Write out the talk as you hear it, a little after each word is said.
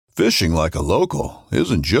Fishing like a local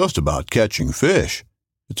isn't just about catching fish.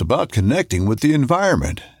 It's about connecting with the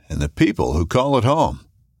environment and the people who call it home.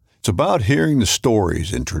 It's about hearing the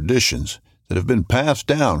stories and traditions that have been passed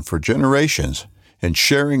down for generations and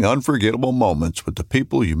sharing unforgettable moments with the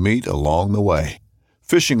people you meet along the way.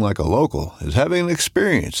 Fishing like a local is having an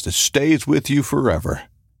experience that stays with you forever.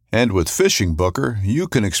 And with Fishing Booker, you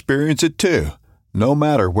can experience it too, no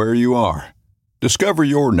matter where you are. Discover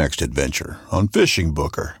your next adventure on Fishing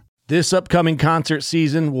Booker. This upcoming concert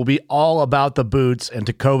season will be all about the boots, and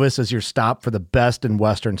Tecovas is your stop for the best in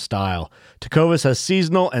Western style. Tecovas has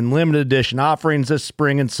seasonal and limited edition offerings this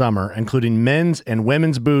spring and summer, including men's and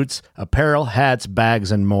women's boots, apparel, hats,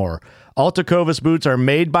 bags, and more. All Tecovas boots are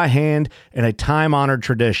made by hand in a time-honored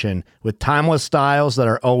tradition with timeless styles that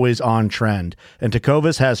are always on trend. And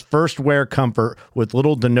Tecovas has first wear comfort with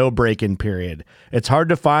little to no break-in period. It's hard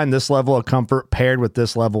to find this level of comfort paired with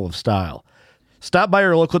this level of style. Stop by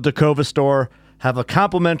your local Tecovas store, have a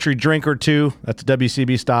complimentary drink or two, that's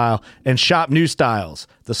WCB style, and shop new styles.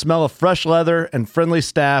 The smell of fresh leather and friendly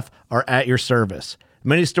staff are at your service.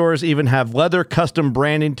 Many stores even have leather custom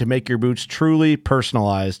branding to make your boots truly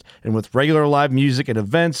personalized. And with regular live music and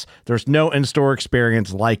events, there's no in-store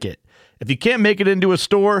experience like it. If you can't make it into a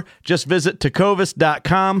store, just visit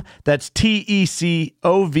tecovas.com. That's TECOVAS.com.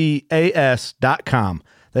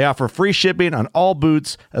 They offer free shipping on all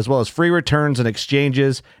boots, as well as free returns and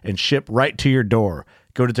exchanges, and ship right to your door.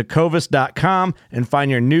 Go to tecovas.com and find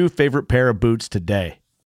your new favorite pair of boots today.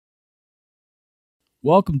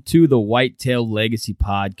 Welcome to the Whitetail Legacy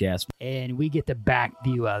Podcast. And we get the back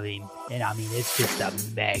view of him, and I mean, it's just a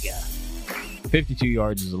mega. 52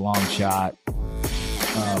 yards is a long shot.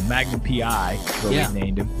 Magnum PI, is what we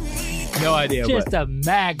named him. No idea. Just a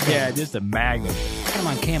magnum. Yeah, just a magnum. Come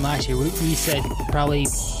on, Cam last year, we said probably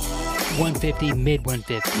 150, mid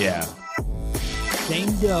 150. Yeah.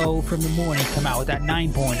 Same doe from the morning come out with that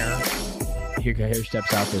 9-pointer. Here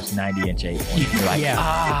steps out this 90-inch 8-pointer. You're like,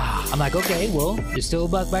 I'm like, okay, well, there's still a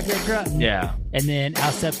buck back there grunting. Yeah. And then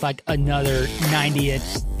out steps like another 90-inch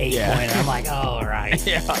 8-pointer. I'm like, all right.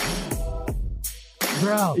 Yeah.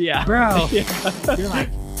 Bro. Yeah. Bro. Yeah. You're like,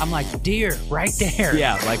 I'm like, deer, right there.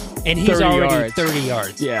 Yeah, like and he's already yards. 30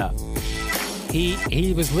 yards. Yeah.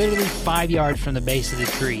 He was literally 5 yards from the base of the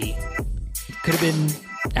tree. Could have been,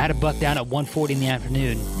 had a buck down at 1:40 in the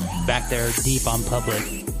afternoon, back there deep on public.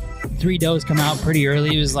 3 does come out pretty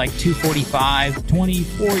early. It was like 245,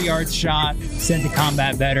 24 yards shot, sent the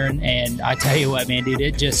combat veteran, and I tell you what, man, dude,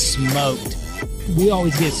 it just smoked. We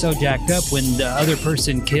always get so jacked up when the other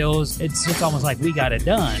person kills. It's just almost like we got it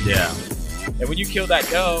done. Yeah. And when you killed that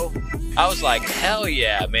doe, I was like, hell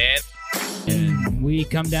yeah, man. And we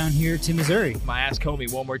come down here to Missouri. I asked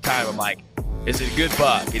Comey one more time. I'm like, is it a good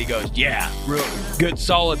buck? And he goes, yeah, real good,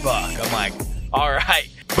 solid buck. I'm like, all right,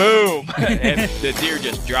 boom. And the deer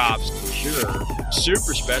just drops. Sure.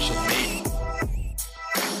 Super special to me.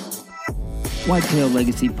 Whitetail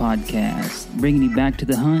Legacy Podcast, bringing you back to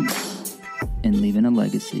the hunt and leaving a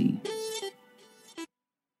legacy.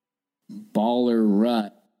 Baller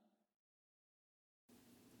Rut.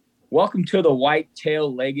 Welcome to the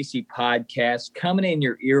Whitetail Legacy Podcast, coming in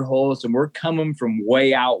your ear holes, and we're coming from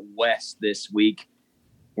way out west this week.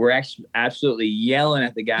 We're actually absolutely yelling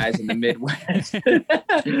at the guys in the Midwest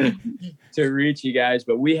to reach you guys,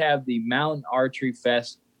 but we have the Mountain Archery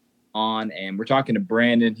Fest on, and we're talking to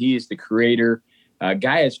Brandon. He is the creator.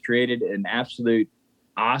 Guy has created an absolute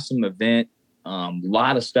awesome event.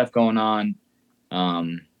 Lot of stuff going on.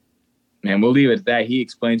 And we'll leave it at that. He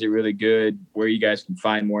explains it really good, where you guys can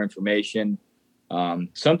find more information.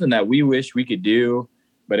 Something that we wish we could do,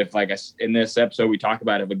 but if in this episode we talk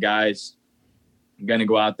about if a guy's going to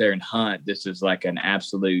go out there and hunt, this is like an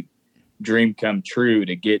absolute dream come true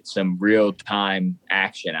to get some real time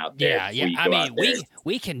action out there. Yeah. I mean,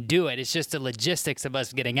 we can do it. It's just the logistics of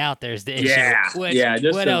us getting out there is the issue.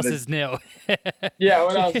 What else is new? Yeah,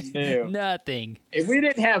 what else is new? Nothing. If we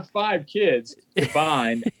didn't have 5 kids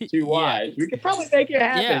combined, 2 wives, we could probably make it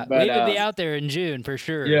happen. Yeah, but, we could be out there in June for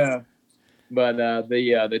sure. Yeah. But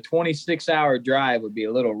the 26-hour drive would be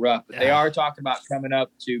a little rough. But they are talking about coming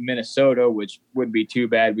up to Minnesota, which wouldn't be too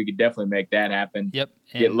bad. We could definitely make that happen. Yep.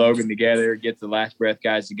 Get Logan together, get the Last Breath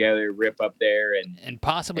guys together, rip up there. And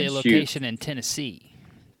possibly and a location in Tennessee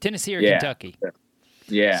or Kentucky.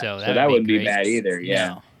 Yeah, so that wouldn't be bad either. Yeah.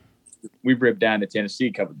 No. We've ripped down to Tennessee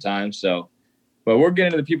a couple of times. But we're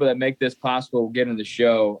getting to the people that make this possible. We'll get into the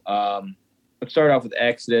show. Let's start off with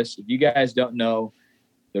Exodus. If you guys don't know,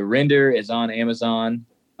 the render is on Amazon.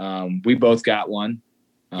 We both got one.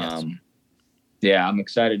 Yes. Yeah, I'm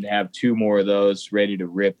excited to have 2 more of those ready to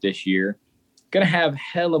rip this year. gonna have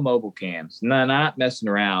hella mobile cams. No, not messing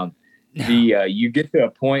around. No. You get to a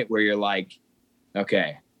point where you're like,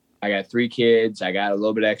 okay, I got 3 kids, I got a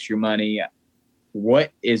little bit extra money.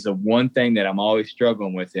 What is the one thing that I'm always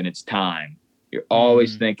struggling with? And it's time. You're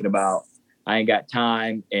always thinking about, I ain't got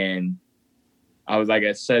time. And I was, like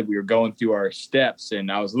I said, we were going through our steps,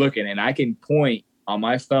 and I was looking, and I can point on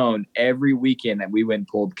my phone every weekend that we went and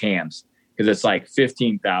pulled cams, because it's like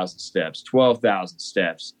 15,000 steps, 12,000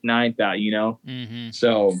 steps, 9,000, you know? Mm-hmm.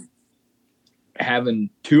 So having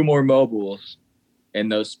 2 more mobiles in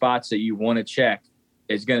those spots that you want to check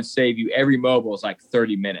is going to save you. Every mobile is like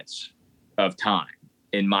 30 minutes of time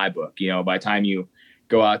in my book. You know, by the time you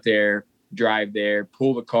go out there, drive there,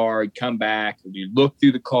 pull the card, come back, you look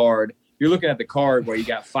through the card, you're looking at the card where you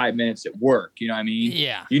got 5 minutes at work. You know what I mean?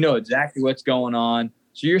 Yeah. You know exactly what's going on.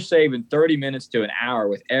 So you're saving 30 minutes to an hour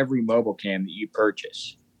with every mobile cam that you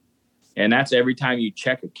purchase. And that's every time you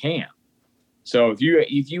check a cam. So if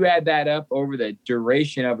you add that up over the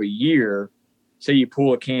duration of a year, say you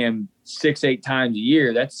pull a cam 6-8 times a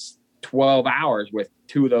year, that's 12 hours with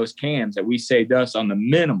 2 of those cams that we saved us on the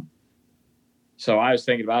minimum. So I was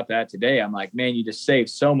thinking about that today. I'm like, man, you just save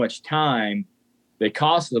so much time. They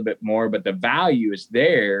cost a little bit more, but the value is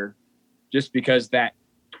there, just because that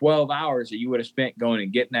 12 hours that you would have spent going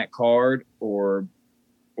and getting that card or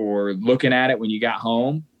looking at it when you got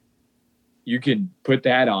home, you can put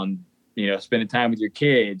that on, you know, spending time with your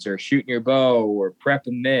kids or shooting your bow or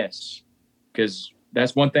prepping this. Because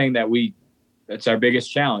that's one thing that's our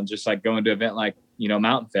biggest challenge, just like going to an event like, you know,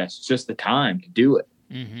 Mountain Fest. It's just the time to do it,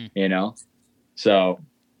 you know? So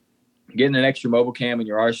getting an extra mobile cam in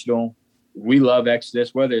your arsenal, we love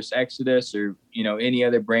Exodus, whether it's Exodus or, you know, any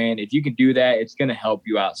other brand. If you can do that, it's going to help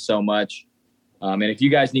you out so much. And if you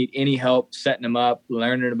guys need any help setting them up,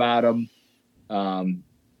 learning about them,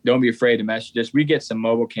 don't be afraid to message us. We get some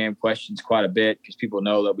mobile cam questions quite a bit because people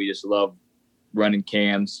know that we just love running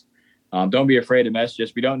cams. Don't be afraid to message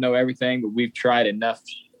us. We don't know everything, but we've tried enough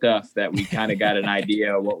stuff that we kind of got an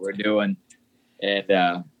idea of what we're doing,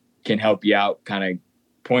 and can help you out, kind of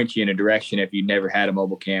point you in a direction if you've never had a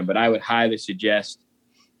mobile cam. But I would highly suggest,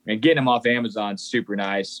 and getting them off Amazon is super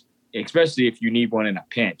nice, especially if you need one in a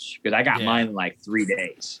pinch, because I got mine in like 3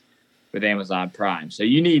 days with Amazon Prime. So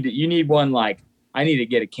you need one, like, I need to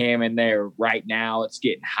get a cam in there right now. It's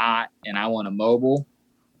getting hot and I want a mobile.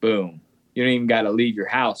 Boom. You don't even got to leave your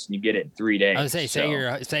house and you get it in 3 days. I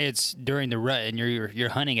would say it's during the rut and you're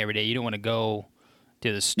hunting every day. You don't want to go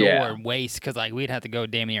to the store and waste, because like we'd have to go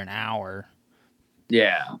damn near an hour.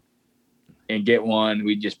 Yeah. And get one.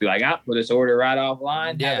 We'd just be like, we'll just order right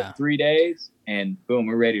offline. Have it 3 days and boom,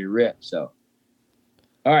 we're ready to rip. So,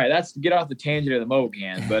 all right, that's to get off the tangent of the mobile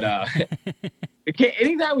cams. But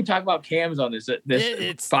anytime we talk about cams on this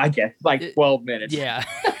podcast, it's like 12 minutes. Yeah.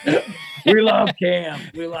 We love cams.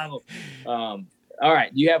 We love them. All right.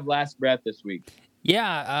 You have last breath this week.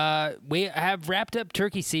 Yeah. We have wrapped up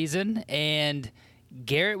turkey season, and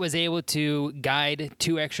Garrett was able to guide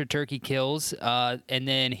 2 extra turkey kills. And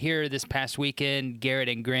then here this past weekend, Garrett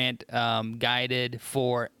and Grant guided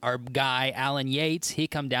for our guy, Alan Yates. He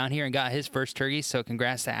come down here and got his first turkey, so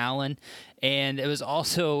congrats to Alan. And it was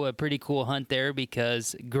also a pretty cool hunt there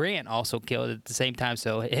because Grant also killed at the same time,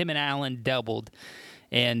 so him and Alan doubled.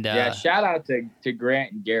 And shout out to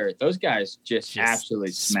Grant and Garrett. Those guys just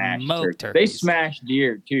absolutely smashed turkeys. They smashed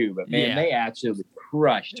deer too, but man, they absolutely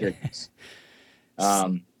crushed turkeys.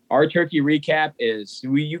 Our turkey recap is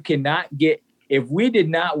you cannot get, if we did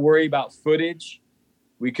not worry about footage,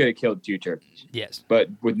 we could have killed 2 turkeys. Yes. But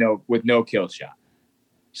with no kill shot.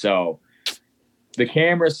 So the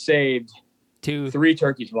camera saved 3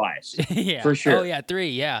 turkeys' lives. Yeah. For sure. Oh yeah, 3.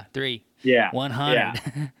 Yeah, 3. Yeah.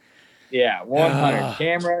 100. Yeah, 100.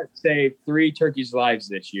 Camera saved 3 turkeys' lives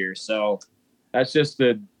this year. So that's just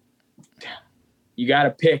you got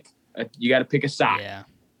to pick a side. Yeah.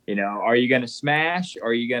 You know, are you going to smash or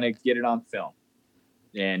are you going to get it on film?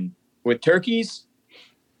 And with turkeys,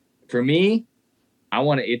 for me, I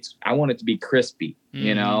want it to be crispy,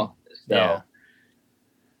 you know? So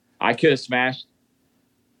I could have smashed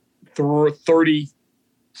 30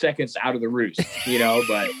 seconds out of the roost, you know,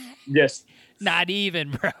 but just not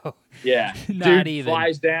even, bro. Yeah. Not Dude even.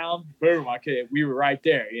 Flies down, boom, we were right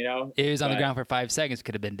there, you know? It was on the ground for 5 seconds,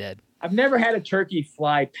 could have been dead. I've never had a turkey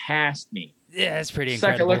fly past me. Yeah, that's pretty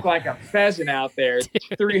Sucker incredible. looked like a pheasant out there,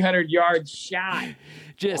 300 yards shot.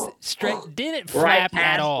 Just straight, didn't flap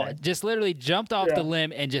at all. It. Just literally jumped off the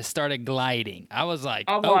limb and just started gliding. I was like,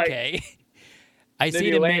 okay. I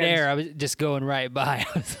seen it midair. I was just going right by.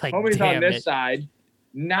 I was like, homie's damn on this side.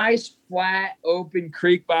 Nice, flat, open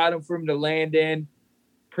creek bottom for him to land in.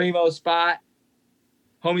 Primo spot.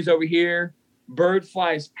 Homie's over here. bird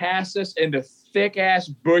flies past us into thick ass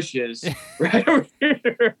bushes right over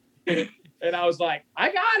here. And I was like,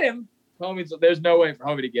 I got him. Homie, so there's no way for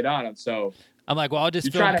homie to get on him. So I'm like, well, I'll just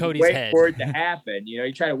you film try to Cody's wait head. for it to happen.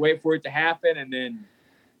 You try to wait for it to happen, and then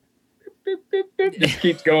beep, beep, beep, just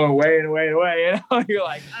keeps going away and away and away. You're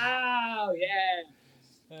like, oh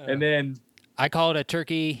yeah. And then I called a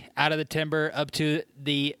turkey out of the timber up to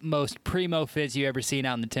the most primo fence you ever seen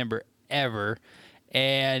out in the timber ever.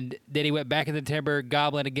 And then he went back in the timber,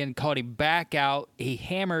 goblin again, called him back out. He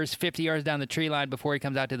hammers 50 yards down the tree line before he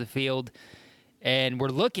comes out to the field. And we're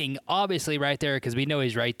looking, obviously, right there because we know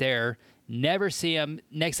he's right there. Never see him.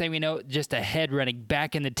 Next thing we know, just a head running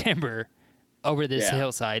back in the timber over this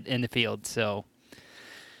hillside in the field. So,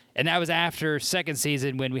 and that was after second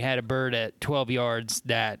season when we had a bird at 12 yards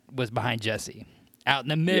that was behind Jesse out in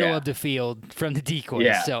the middle of the field from the decoy.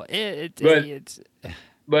 Yeah. So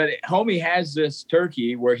But homie has this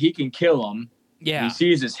turkey where he can kill him. Yeah. He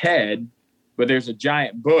sees his head, but there's a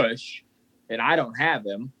giant bush, and I don't have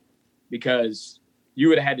him because you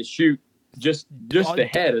would have had to shoot just the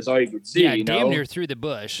head is all you could see. Yeah, you know? damn near through the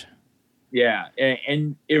bush. Yeah,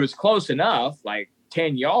 and it was close enough, like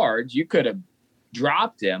 10 yards. You could have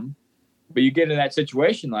dropped him, but you get into that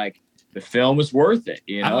situation like the film was worth it,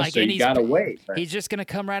 Like, so you got to wait. He's just going to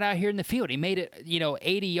come right out here in the field. He made it,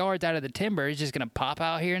 80 yards out of the timber. He's just going to pop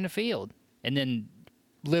out here in the field. And then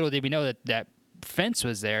little did we know that fence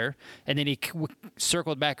was there. And then he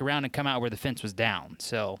circled back around and come out where the fence was down.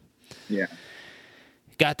 So yeah,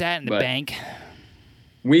 got that in the bank.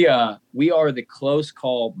 We are the close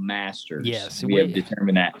call masters. Yes, we have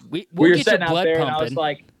determined that. We were get sitting your out blood there, pumping. and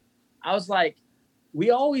I was like,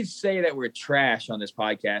 we always say that we're trash on this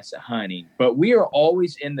podcast at hunting, but we are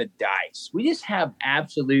always in the dice. We just have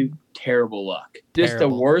absolute terrible luck. Just the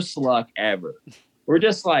worst luck ever. We're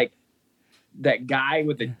just like that guy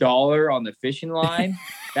with the dollar on the fishing line.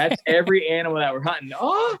 That's every animal that we're hunting.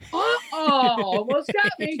 Oh, almost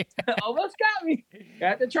got me. Almost got me.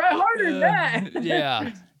 Got to try harder than that.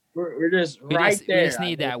 Yeah. We're just We just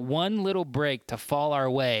need that one little break to fall our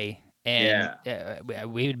way. And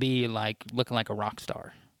we would be like looking like a rock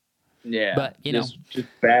star. Yeah. But, just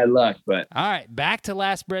bad luck. But all right, back to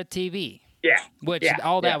Last Breath TV. Yeah. Which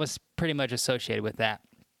all that was pretty much associated with that.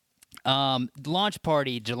 Launch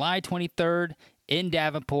party, July 23rd in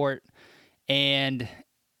Davenport. And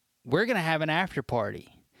we're going to have an after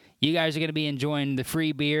party. You guys are going to be enjoying the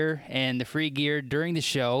free beer and the free gear during the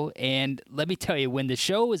show. And let me tell you, when the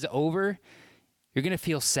show is over, you're going to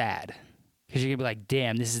feel sad. Because you're going to be like,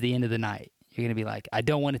 damn, this is the end of the night. You're going to be like, I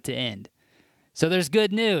don't want it to end. So there's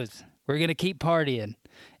good news. We're going to keep partying.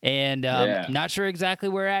 And not sure exactly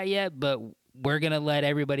where we're at yet, but we're going to let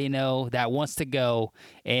everybody know that wants to go.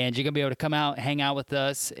 And you're going to be able to come out, hang out with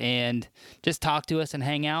us, and just talk to us and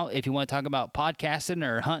hang out. If you want to talk about podcasting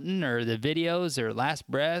or hunting or the videos or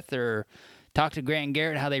Last Breath or talk to Grant and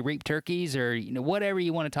Garrett how they reap turkeys or whatever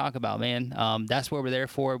you want to talk about, man. That's what we're there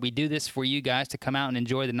for. We do this for you guys to come out and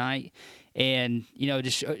enjoy the night. And,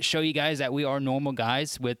 just show you guys that we are normal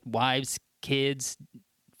guys with wives, kids,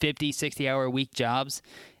 50, 60-hour-a-week jobs.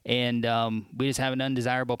 And we just have an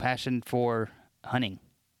undesirable passion for hunting.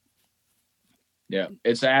 Yeah,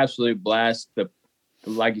 it's an absolute blast.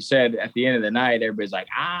 Like you said, at the end of the night, everybody's like,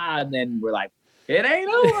 and then we're like, it ain't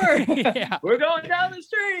over. We're going down the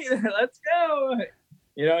street. Let's go.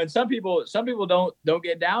 And some people don't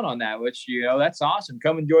get down on that, which, that's awesome.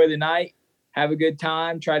 Come enjoy the night. Have a good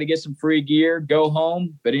time, try to get some free gear, go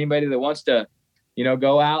home. But anybody that wants to,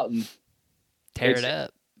 go out and tear it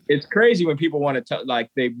up. It's crazy when people want to,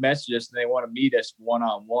 they message us and they want to meet us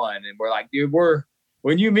one-on-one. And we're like, dude,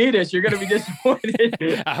 when you meet us, you're going to be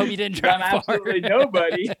disappointed. I hope you didn't drive I'm absolutely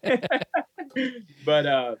nobody.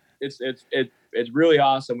 But it's really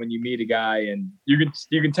awesome when you meet a guy and you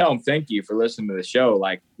can tell him thank you for listening to the show,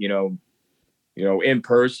 in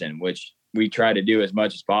person, which we try to do as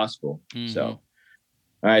much as possible. Mm-hmm. So, all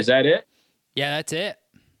right, is that it? Yeah, that's it.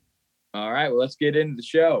 All right, well, let's get into the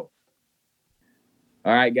show.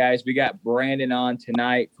 All right, guys, we got Brandon on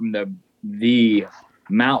tonight from the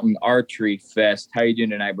Mountain Archery Fest. How you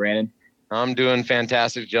doing tonight, Brandon? I'm doing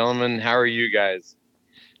fantastic, gentlemen. How are you guys?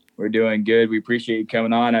 We're doing good. We appreciate you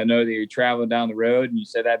coming on. I know that you're traveling down the road, and you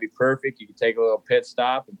said that'd be perfect. You could take a little pit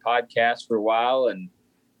stop and podcast for a while and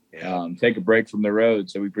take a break from the road.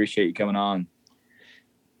 So we appreciate you coming on.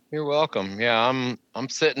 You're welcome. Yeah, I'm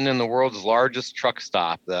sitting in the world's largest truck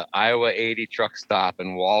stop, the Iowa 80 truck stop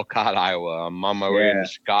in Walcott, Iowa. I'm on my way to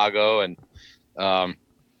Chicago, and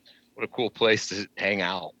what a cool place to hang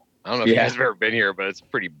out. I don't know if you guys have ever been here, but it's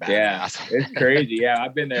pretty badass. Yeah, it's crazy. Yeah,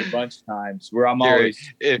 I've been there a bunch of times. We're on video.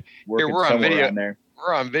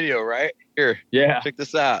 we're on video, right? Here. Yeah. Check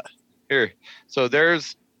this out. Here. So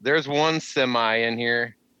there's one semi in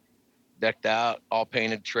here, decked out, all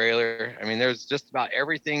painted trailer. I mean, there's just about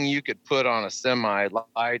everything you could put on a semi,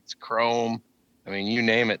 lights, chrome. I mean, you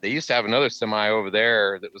name it. They used to have another semi over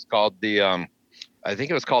there that was called the, I think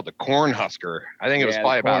it was called the Cornhusker. I think it was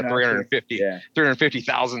probably about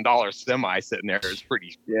 $350,000 semi sitting there. It was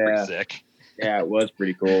pretty sick. Yeah, it was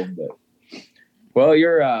pretty cool. But well,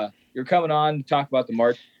 you're coming on to talk about the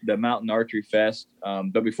Mountain Archery Fest.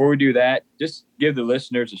 But before we do that, just give the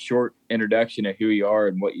listeners a short introduction of who you are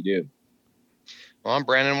and what you do. Well, I'm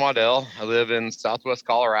Brandon Waddell. I live in Southwest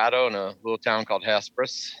Colorado in a little town called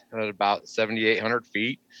Hesperus at about 7,800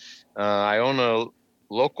 feet. I own a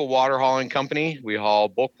local water hauling company. We haul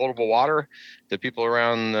bulk potable water to people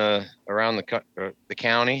around the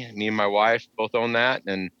county. Me and my wife both own that.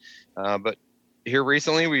 And but here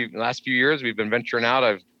recently, last few years, we've been venturing out.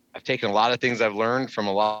 I've taken a lot of things I've learned from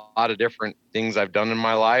a lot of different things I've done in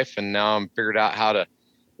my life, and now I'm figured out how to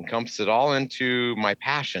encompass it all into my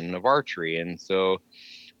passion of archery. And so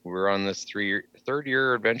we're on this third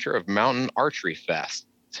year adventure of Mountain Archery Fest.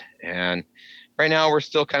 And right now we're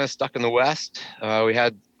still kind of stuck in the West. We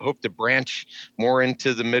had hoped to branch more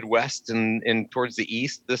into the Midwest and towards the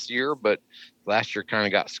East this year, but last year kind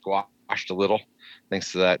of got squashed a little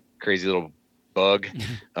thanks to that crazy little bug.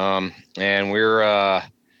 And we're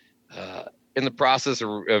in the process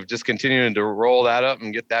of just continuing to roll that up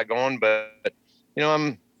and get that going. But,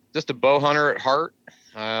 I'm just a bow hunter at heart,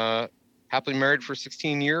 happily married for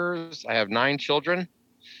 16 years. I have 9 children,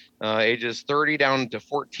 ages 30 down to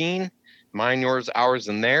 14, mine, yours, ours,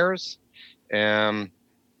 and theirs. And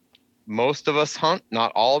most of us hunt,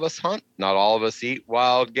 not all of us hunt, not all of us eat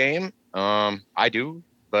wild game. I do,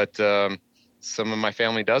 but some of my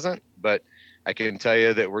family doesn't. But I can tell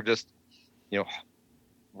you that we're just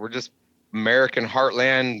American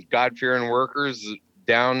heartland, God-fearing workers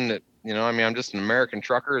down at, I'm just an American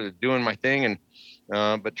trucker doing my thing and,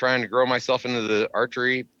 but trying to grow myself into the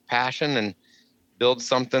archery passion and build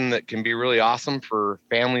something that can be really awesome for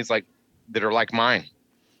families that are like mine.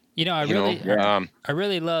 I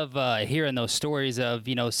really love hearing those stories of,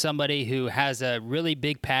 somebody who has a really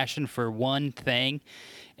big passion for one thing.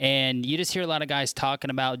 And you just hear a lot of guys talking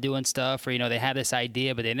about doing stuff or, they have this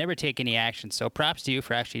idea, but they never take any action. So props to you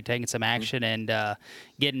for actually taking some action and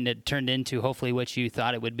getting it turned into hopefully what you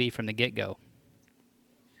thought it would be from the get-go.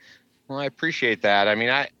 Well, I appreciate that. I mean,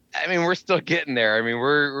 we're still getting there. I mean,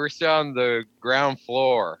 we're still on the ground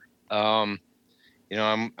floor. I'm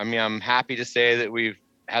happy to say that we've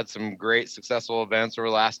had some great successful events over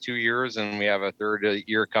the last 2 years, and we have a third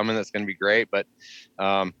year coming that's going to be great. But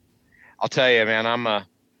I'll tell you, man, I'm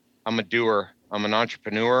a doer. I'm an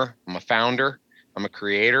entrepreneur. I'm a founder. I'm a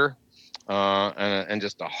creator, and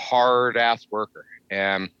just a hard ass worker.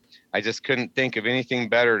 And I just couldn't think of anything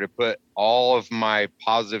better to put all of my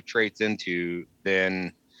positive traits into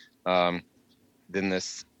than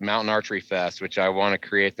this Mountain Archery Fest, which I want to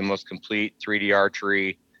create the most complete 3D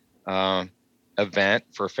archery event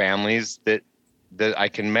for families that I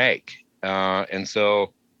can make. And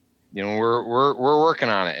so, we're working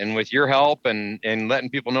on it, and with your help and letting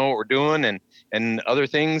people know what we're doing and other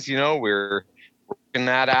things, we're working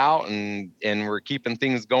that out and we're keeping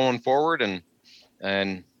things going forward and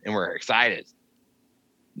we're excited.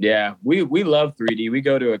 Yeah, we love 3D. We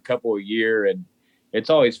go to a couple a year and it's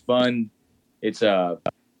always fun. It's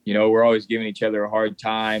we're always giving each other a hard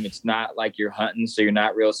time. It's not like you're hunting, so you're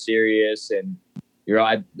not real serious. And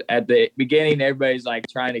at the beginning, everybody's like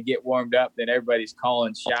trying to get warmed up. Then everybody's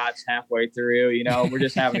calling shots halfway through. We're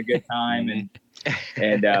just having a good time.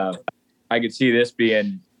 And I could see this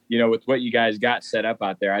being, with what you guys got set up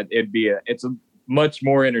out there, it's a much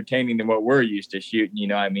more entertaining than what we're used to shooting. You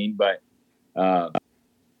know what I mean? But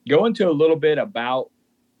go into a little bit about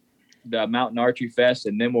the Mountain Archery Fest,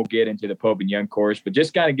 and then we'll get into the Pope and Young course. But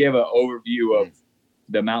just kind of give an overview of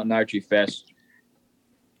the Mountain Archery Fest.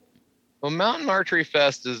 Well, Mountain Archery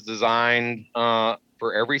Fest is designed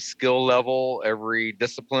for every skill level, every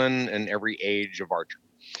discipline, and every age of archery.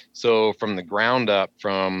 So from the ground up,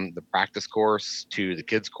 from the practice course to the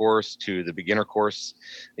kids course to the beginner course,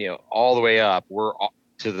 all the way up, we're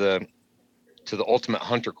to the ultimate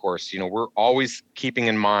hunter course. We're always keeping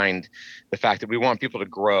in mind the fact that we want people to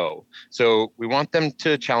grow. So we want them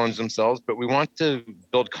to challenge themselves, but we want to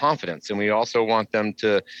build confidence, and we also want them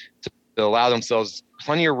to allow themselves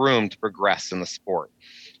plenty of room to progress in the sport.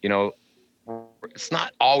 It's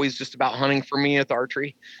not always just about hunting for me at the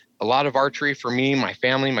archery. A lot of archery for me, my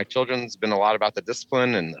family, my children, has been a lot about the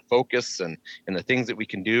discipline and the focus and the things that we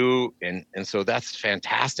can do. And so that's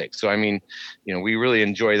fantastic. So, we really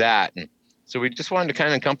enjoy that. And So we just wanted to kind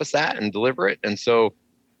of encompass that and deliver it. And so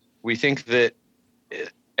we think that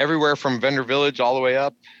everywhere from Vendor Village all the way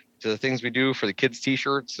up to the things we do for the kids'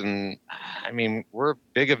 t-shirts. And I mean, we're a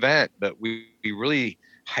big event, but we really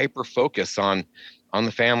hyper focus on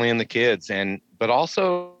the family and the kids, but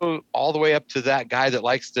also all the way up to that guy that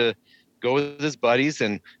likes to go with his buddies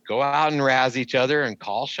and go out and razz each other and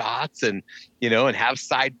call shots and, and have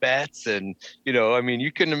side bets. And, I mean,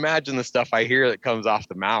 you can imagine the stuff I hear that comes off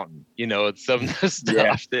the mountain, it's some of the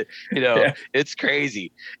stuff that, it's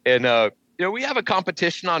crazy. And, we have a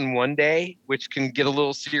competition on one day, which can get a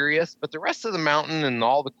little serious, but the rest of the mountain and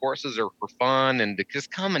all the courses are for fun and to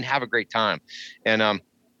just come and have a great time. And,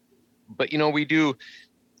 but,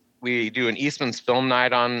 we do an Eastman's film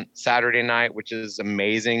night on Saturday night, which is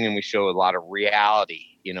amazing. And we show a lot of reality,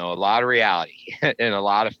 and a lot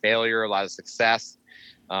of failure, a lot of success,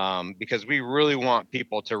 because we really want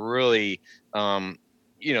people to really,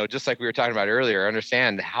 just like we were talking about earlier,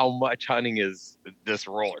 understand how much hunting is this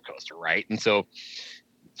roller coaster, right? And so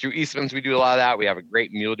through Eastman's, we do a lot of that. We have a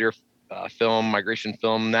great mule deer migration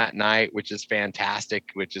film that night, which is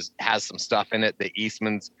fantastic, has some stuff in it that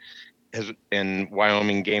Eastman's in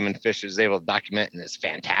Wyoming Game and Fish is able to document, and it's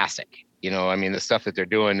fantastic. I mean, the stuff that they're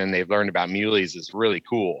doing and they've learned about muleys is really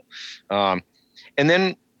cool. And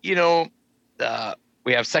then,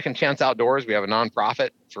 we have Second Chance Outdoors. We have a nonprofit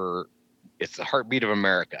it's the heartbeat of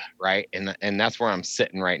America, right? And that's where I'm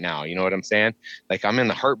sitting right now. You know what I'm saying? Like, I'm in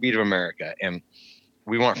the heartbeat of America, and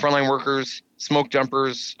we want frontline workers, smoke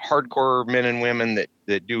jumpers, hardcore men and women that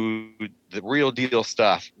do the real deal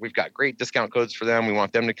stuff. We've got great discount codes for them. We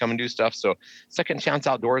want them to come and do stuff. So Second Chance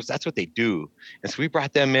Outdoors, that's what they do. And so we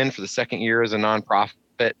brought them in for the second year as a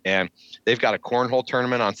nonprofit, and they've got a cornhole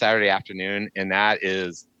tournament on Saturday afternoon, and that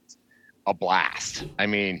is a blast. I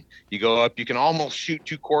mean, you go up, you can almost shoot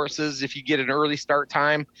 2 courses if you get an early start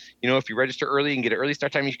time. If you register early and get an early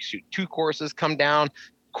start time, you can shoot 2 courses, come down,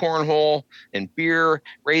 cornhole and beer,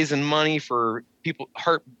 raising money for people,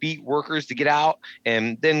 heartbeat workers to get out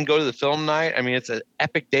and then go to the film night. I mean, it's an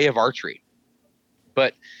epic day of archery.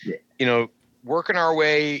 But, working our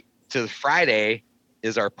way to Friday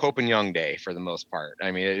is our Pope and Young day for the most part.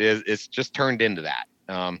 I mean, it's just turned into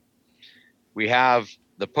that. We have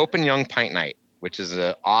the Pope and Young Pint Night, which is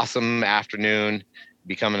an awesome afternoon,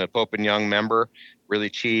 becoming a Pope and Young member, really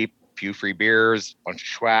cheap, few free beers, bunch of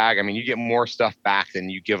swag. I mean, you get more stuff back than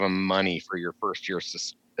you give them money for your first year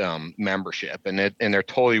membership. And they're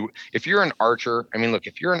totally, if you're an archer, I mean, look,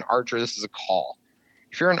 if you're an archer, this is a call.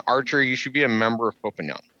 If you're an archer, you should be a member of Pope and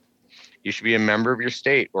Young. You should be a member of your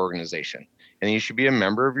state organization, and you should be a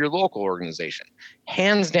member of your local organization.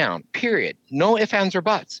 Hands down, period. No ifs, ands, or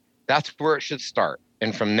buts. That's where it should start.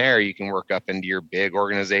 And from there, you can work up into your big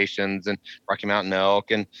organizations and Rocky Mountain Elk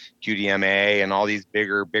and QDMA and all these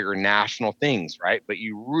bigger national things, right? But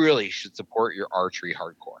you really should support your archery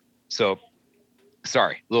hardcore. So,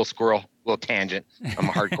 sorry, little squirrel, little tangent. I'm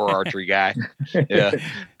a hardcore archery guy. Yeah.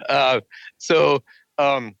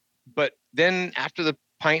 But then after the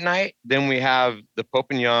pint night, then we have the Pope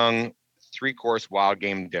and Young 3-course wild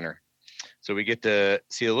game dinner. So we get to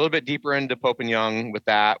see a little bit deeper into Pope and Young with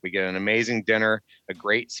that. We get an amazing dinner, a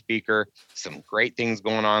great speaker, some great things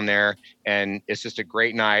going on there. And it's just a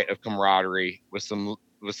great night of camaraderie with some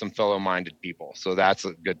fellow-minded people. So that's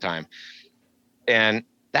a good time. And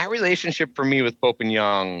that relationship for me with Pope and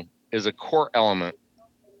Young is a core element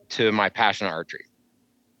to my passion of archery,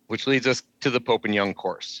 which leads us to the Pope and Young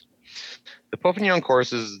course. The Pope and Young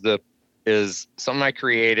course is something I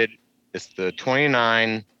created. It's the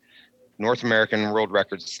 29 North American World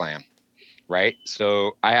Records Slam, right?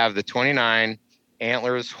 So I have the 29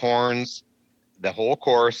 antlers, horns, the whole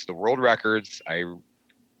course, the world records. I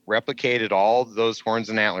replicated all those horns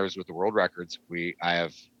and antlers with the world records. I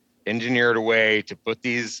have engineered a way to put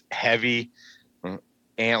these heavy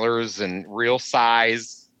antlers and real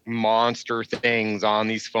size monster things on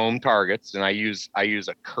these foam targets. And I use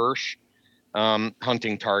a Kirsch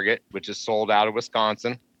hunting target, which is sold out of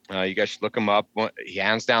Wisconsin. You guys should look him up. He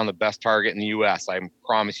hands down the best target in the U.S. I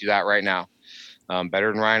promise you that right now.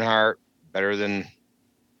 Better than Reinhardt, better than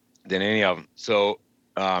any of them. So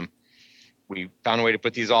we found a way to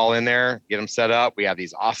put these all in there, get them set up. We have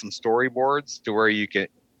these awesome storyboards to where you can,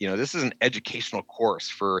 this is an educational course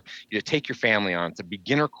for you to take your family on. It's a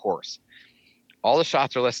beginner course. All the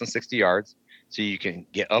shots are less than 60 yards. So you can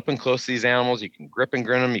get up and close to these animals. You can grip and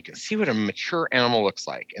grin them. You can see what a mature animal looks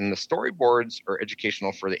like. And the storyboards are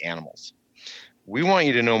educational for the animals. We want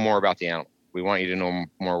you to know more about the animal. We want you to know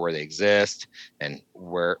more where they exist and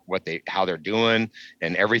how they're doing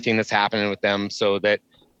and everything that's happening with them, so that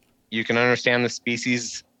you can understand the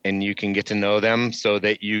species and you can get to know them so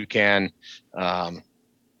that you can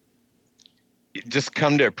just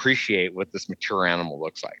come to appreciate what this mature animal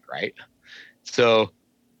looks like, right? So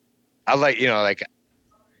I like,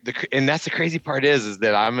 and that's the crazy part is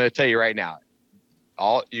that I'm going to tell you right now,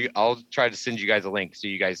 I'll try to send you guys a link so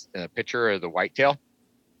you guys a picture of the whitetail.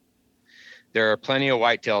 There are plenty of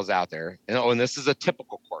whitetails out there. And this is a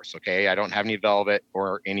typical course, okay? I don't have any velvet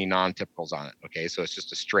or any non-typicals on it, okay? So it's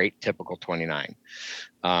just a straight typical 29.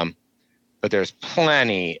 But there's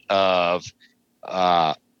plenty of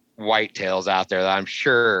whitetails out there that I'm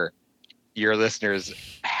sure your listeners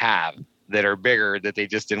have that are bigger that they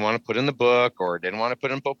just didn't want to put in the book or didn't want to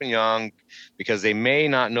put in Pope and Young because they may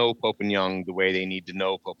not know Pope and Young the way they need to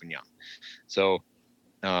know Pope and Young. So,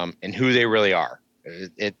 and who they really are.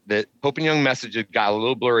 The Pope and Young message got a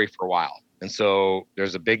little blurry for a while. And so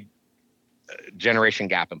there's a big generation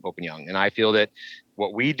gap in Pope and Young. And I feel that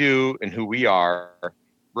what we do and who we are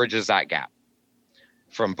bridges that gap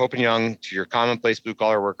from Pope and Young to your commonplace blue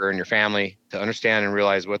collar worker and your family to understand and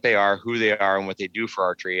realize what they are, who they are, and what they do for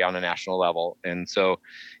archery on a national level. And so,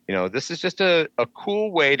 this is just a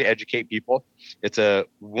cool way to educate people. It's a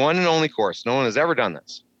one and only course. No one has ever done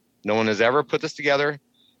this. No one has ever put this together.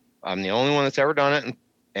 I'm the only one that's ever done it.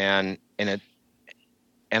 And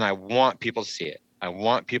I want people to see it. I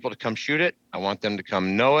want people to come shoot it. I want them to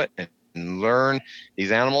come know it and learn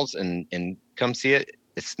these animals and come see it.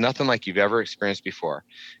 It's nothing like you've ever experienced before.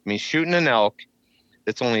 I mean, shooting an elk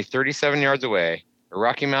that's only 37 yards away, a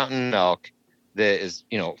Rocky Mountain elk that is,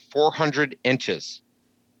 400 inches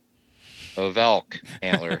of elk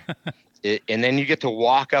antler. And then you get to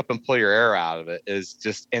walk up and pull your arrow out of it is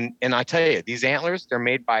just, and I tell you, these antlers, they're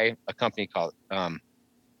made by a company called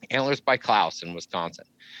Antlers by Klaus in Wisconsin.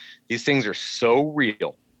 These things are so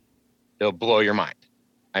real, they'll blow your mind.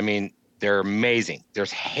 I mean, they're amazing.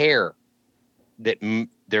 There's hair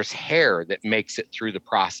that makes it through the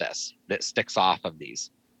process that sticks off of these.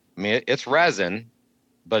 I mean, it's resin,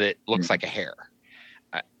 but it looks like a hair.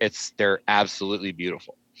 They're absolutely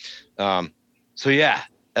beautiful. So yeah,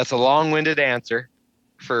 that's a long-winded answer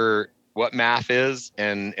for what MAF is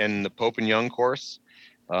and the Pope and Young course.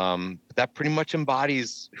 That pretty much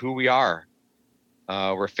embodies who we are.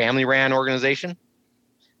 We're a family-ran organization.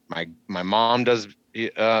 My mom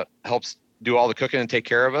helps do all the cooking and take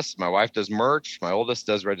care of us. My wife does merch. My oldest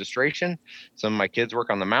does registration. Some of my kids work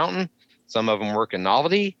on the mountain. Some of them work in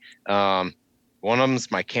novelty. One of them's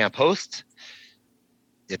my camp host.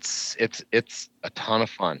 It's a ton of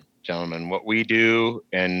fun, gentlemen, what we do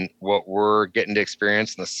and what we're getting to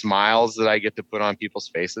experience and the smiles that I get to put on people's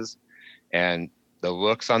faces and the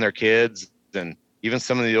looks on their kids and even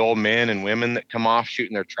some of the old men and women that come off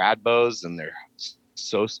shooting their trad bows and they're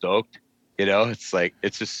so stoked.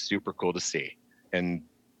 It's just super cool to see. And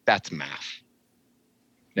that's MAF.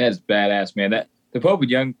 That's badass, man. The Pope and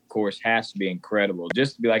Young course has to be incredible.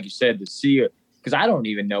 Just to be, like you said, to see it, because I don't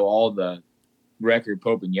even know all the record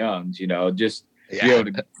Pope and Youngs, just be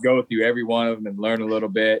able to go through every one of them and learn a little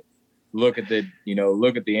bit, look at the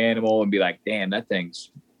animal and be like, damn, that thing's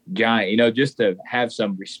giant, just to have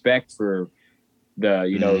some respect for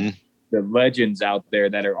the, the legends out there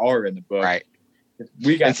that are in the book. Right.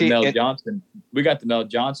 We got the Mel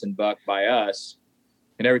Johnson buck by us.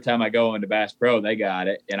 And every time I go into Bass Pro, they got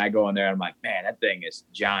it. And I go in there and I'm like, man, that thing is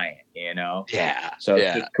giant, Yeah. So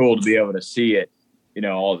it's just cool to be able to see it,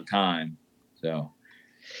 all the time. So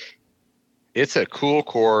it's a cool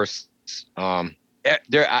course. I don't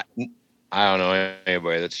know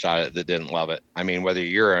anybody that shot it that didn't love it. I mean, whether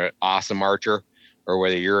you're an awesome archer or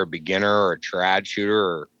whether you're a beginner or a trad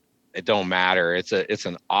shooter, it don't matter. It's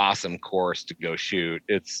an awesome course to go shoot.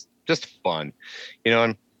 It's just fun,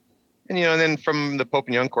 and then from the Pope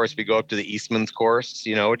and Young course, we go up to the Eastman's course,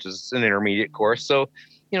 which is an intermediate course. So,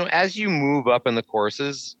 as you move up in the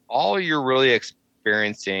courses, all you're really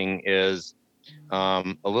experiencing is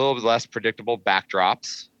a little bit less predictable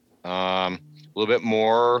backdrops, a little bit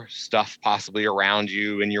more stuff possibly around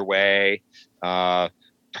you in your way,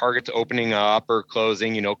 targets opening up or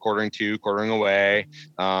closing, quartering to, quartering away.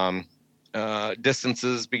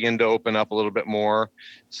 Distances begin to open up a little bit more.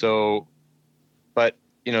 So, but,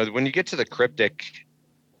 when you get to the cryptic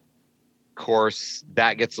course,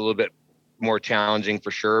 that gets a little bit more challenging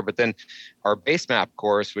for sure. But then our base map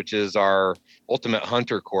course, which is our ultimate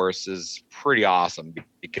hunter course, is pretty awesome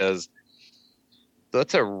because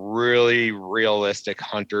that's a really realistic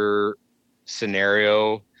hunter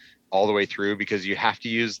scenario all the way through, because you have to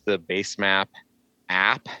use the base map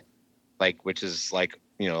app, which is like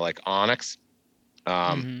Onyx,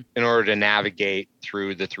 in order to navigate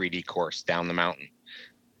through the 3D course down the mountain.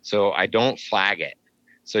 So I don't flag it.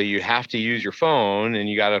 So you have to use your phone, and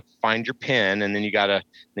you got to find your pin, and then you got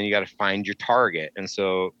to find your target. And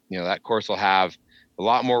so, that course will have a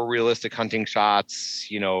lot more realistic hunting shots,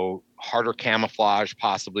 harder camouflage,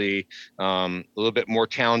 possibly a little bit more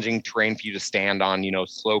challenging terrain for you to stand on,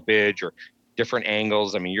 slopage or different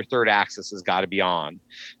angles. I mean, your third axis has got to be on.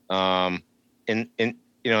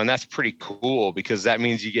 And that's pretty cool, because that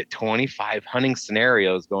means you get 25 hunting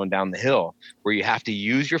scenarios going down the hill where you have to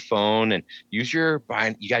use your phone and you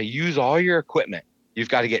got to use all your equipment. You've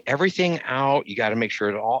got to get everything out. You got to make sure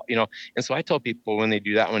it all, and so I tell people when they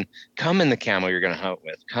do that one, come in the camo you're going to hunt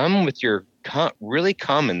with, really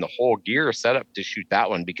come in the whole gear setup to shoot that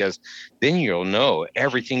one, because then you'll know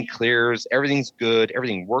everything clears, everything's good,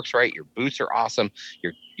 everything works right. Your boots are awesome.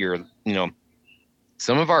 You're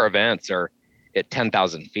some of our events are at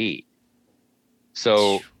 10,000 feet.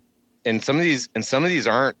 So, and some of these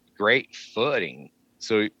aren't great footing.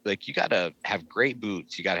 So like, you got to have great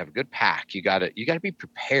boots. You got to have a good pack. You got to be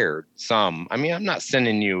prepared some. I mean, I'm not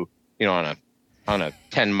sending you, on a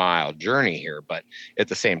 10-mile journey here, but at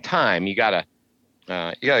the same time, you got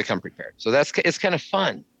to come prepared. So it's kind of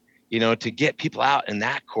fun, to get people out in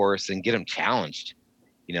that course and get them challenged,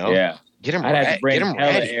 Yeah. Get them, I'd have to bring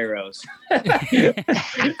ready. arrows. Well,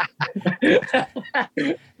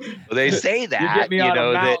 they say that. You get me on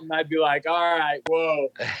a mountain, I'd be like, all right, whoa.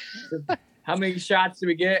 How many shots do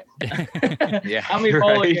we get? Yeah, how many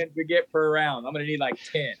mulligans we get per round? I'm going to need like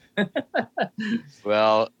 10.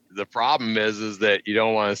 Well, the problem is that you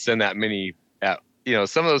don't want to send that many at,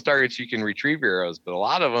 some of those targets you can retrieve arrows, but a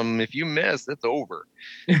lot of them, if you miss, it's over.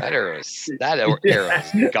 That arrow's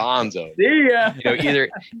gonzo. See ya.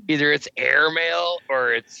 Either it's airmail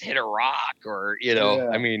or it's hit a rock, or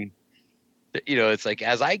I mean, it's like,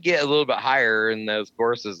 as I get a little bit higher in those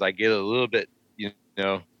courses, I get a little bit,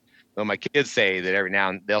 well, my kids say that every now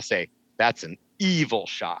and they'll say, that's an evil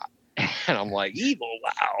shot. And I'm like, evil?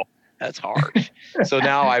 Wow, that's harsh. So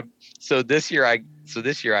this year I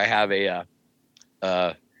have a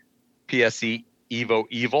PSE Evo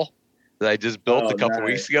Evil that I just built a couple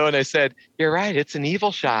weeks ago, and I said, you're right, it's an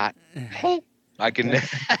evil shot. I can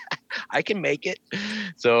I can make it.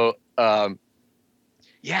 So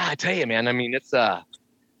yeah, I tell you, man, I mean, it's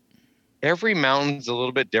every mountain's a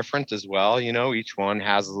little bit different as well. Each one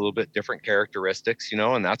has a little bit different characteristics,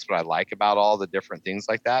 and that's what I like about all the different things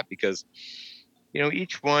like that, because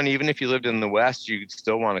each one, even if you lived in the West, you'd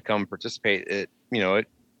still want to come participate at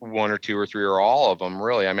one or two or three or all of them,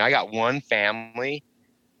 really. I mean, I got one family.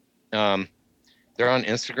 They're on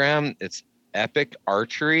Instagram. It's Epic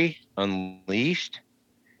Archery Unleashed.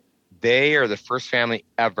 They are the first family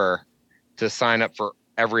ever to sign up for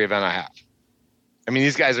every event I have. I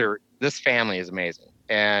mean, this family is amazing.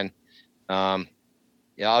 And I'll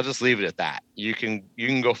just leave it at that. You can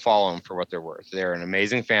go follow them for what they're worth. They're an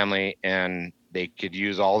amazing family, and they could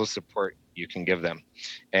use all the support you can give them.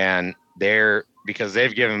 And because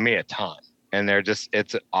they've given me a ton, and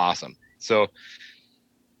it's awesome. So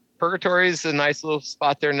Purgatory is a nice little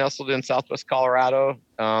spot there, nestled in Southwest Colorado.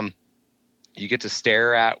 You get to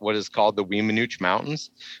stare at what is called the Weminuche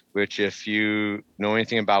Mountains, which, if you know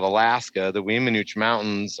anything about Alaska, the Weminuche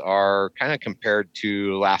Mountains are kind of compared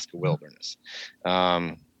to Alaska wilderness.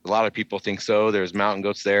 A lot of people think so. There's mountain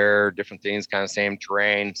goats there, different things, kind of same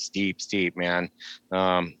terrain, steep, man.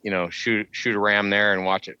 Shoot a ram there and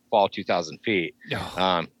watch it fall 2,000 feet.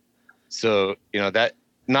 So that,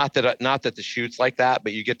 not that the shoot's like that,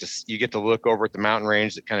 but you get to look over at the mountain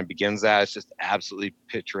range that kind of begins that. It's just absolutely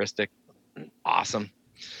picturesque, awesome.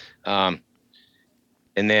 And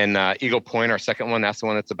then Eagle Point, our second one, that's the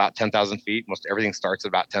one that's about 10,000 feet. Most everything starts at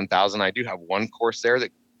about 10,000. I do have one course there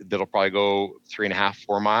that'll probably go 3.5,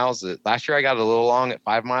 4 miles. Last year I got a little long at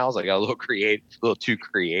 5 miles. I got a little too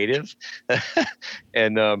creative.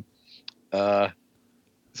 And so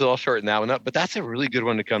I'll shorten that one up, but that's a really good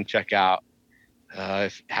one to come check out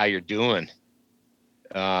how you're doing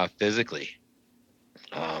physically.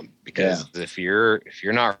 Because if you're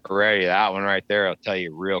not ready, that one right there, I'll tell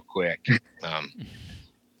you real quick.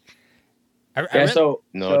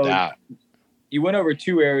 No doubt. You went over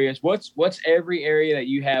 2 areas. What's every area that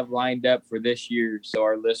you have lined up for this year, so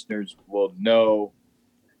our listeners will know,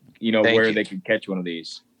 where they can catch one of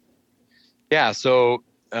these? Yeah. So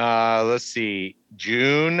let's see,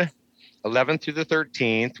 June 11th through the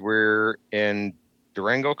 13th, we're in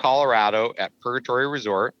Durango, Colorado at Purgatory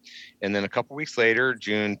Resort. And then a couple weeks later,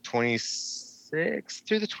 June 26th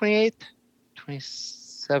through the 28th,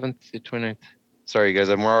 27th to 29th. Sorry, guys,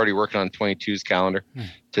 I'm already working on 22's calendar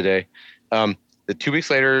today. the 2 weeks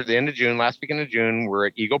later, the end of June, last weekend of June, we're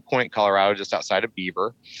at Eagle Point, Colorado, just outside of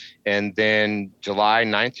Beaver. And then July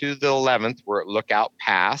 9th through the 11th, we're at Lookout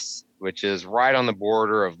Pass, which is right on the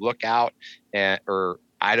border of Lookout or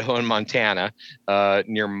Idaho and Montana,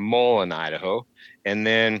 near Mullen, Idaho. And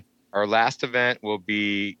then our last event will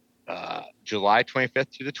be July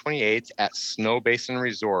 25th through the 28th at Snow Basin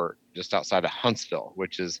Resort, just outside of Huntsville,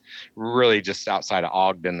 which is really just outside of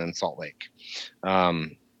Ogden and Salt Lake.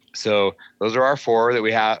 So those are our four that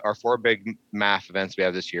we have, our four big MAF events we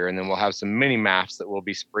have this year. And then we'll have some mini MAFs that we'll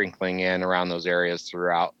be sprinkling in around those areas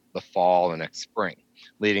throughout the fall and next spring,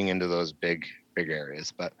 leading into those big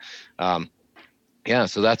areas. But yeah,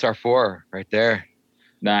 so that's our four right there.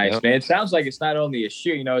 Nice, man. It sounds like it's not only a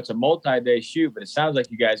shoot, you know, it's a multi-day shoot, but it sounds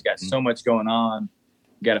like you guys got so much going on.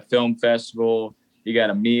 You got a film festival, you got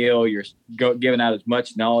a meal, you're giving out as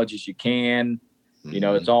much knowledge as you can. You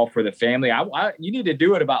know, it's all for the family. You need to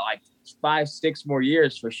do it about like 5-6 more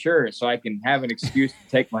years for sure, so I can have an excuse to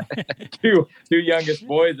take my two youngest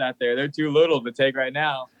boys out there. They're too little to take right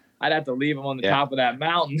now. I'd have to leave them on the top of that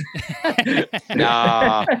mountain.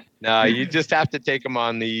 No, you just have to take them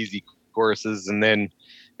on the easy courses, and then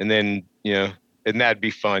you know, and that'd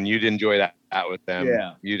be fun. You'd enjoy that with them.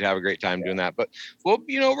 Yeah, you'd have a great time doing that. But well,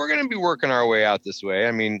 you know, we're gonna be working our way out this way.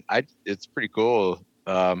 I mean, it's pretty cool.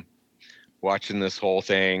 Watching this whole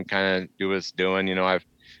thing kind of do what it's doing. You know, I'm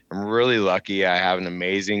really lucky. I have an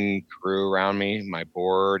amazing crew around me, my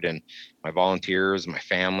board and my volunteers, my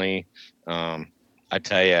family. I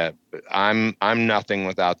tell you, I'm nothing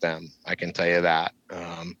without them. I can tell you that.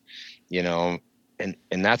 You know, and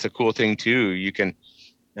that's a cool thing too. You can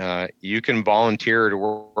volunteer to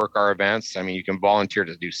work our events. I mean, you can volunteer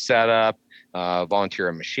to do setup, volunteer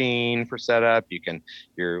a machine for setup.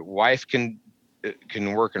 Your wife can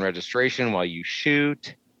work in registration while you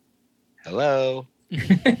shoot. Hello.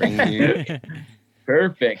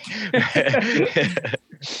 Perfect.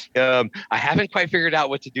 I haven't quite figured out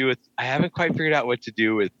what to do with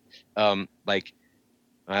like,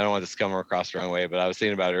 I don't want this to come across the wrong way, but I was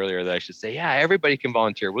thinking about it earlier that I should say, yeah, everybody can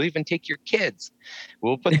volunteer. We'll even take your kids.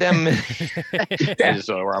 We'll put them I just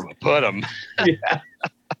don't know where I'm gonna put them. Yeah.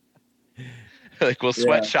 Like, we'll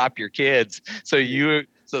sweatshop your kids so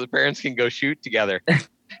the parents can go shoot together,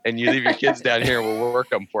 and you leave your kids down here. We'll work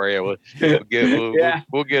them for you. We'll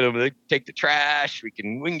get them. They take the trash. We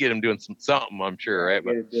can get them doing something. I'm sure, right?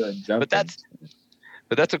 But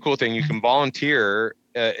that's a cool thing. You can volunteer.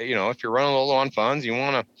 You know, if you're running a little low on funds, you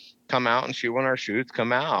want to come out and shoot one of our shoots.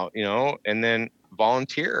 Come out, you know, and then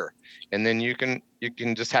volunteer, and then you can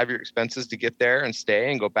just have your expenses to get there and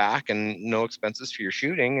stay and go back, and no expenses for your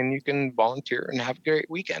shooting, and you can volunteer and have a great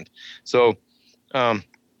weekend. So.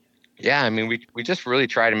 Yeah, I mean, we just really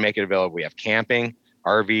try to make it available. We have camping,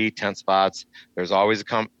 RV, tent spots. There's always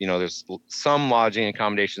there's some lodging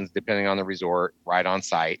accommodations depending on the resort right on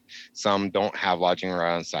site. Some don't have lodging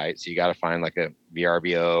right on site, so you got to find like a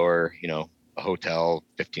VRBO or, you know, a hotel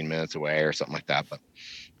 15 minutes away or something like that.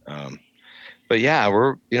 But yeah,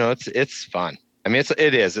 it's fun. I mean,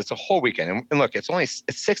 it's a whole weekend. And look, it's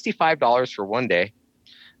 $65 for one day,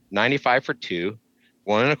 $95 for two,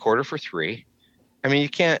 $1.25 for three. I mean, you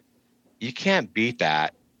can't beat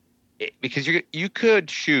that, because you could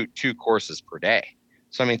shoot 2 courses per day.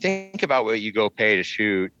 So, I mean, think about what you go pay to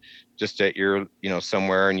shoot just at your, you know,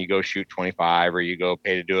 somewhere, and you go shoot 25, or you go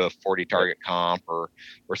pay to do a 40 target comp or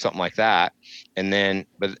something like that. And then,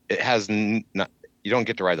 but it has you don't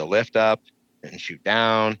get to ride the lift up and shoot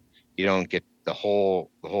down. You don't get the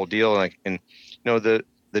whole deal. And you know, the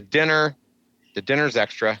dinner's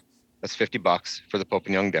extra. That's $50 for the Pope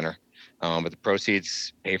and Young dinner. But the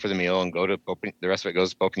proceeds pay for the meal and go to the rest of it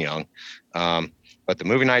goes to Pope and Young. But the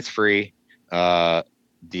movie night's free.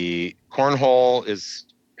 The cornhole is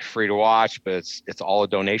free to watch, but it's all a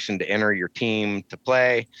donation to enter your team to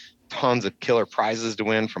play. Tons of killer prizes to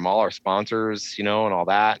win from all our sponsors, you know, and all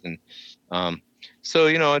that. And so,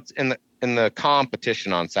 you know, it's in the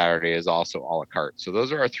competition on Saturday is also a la carte. So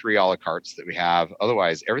those are our 3 a la cartes that we have.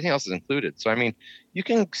 Otherwise, everything else is included. So, I mean, you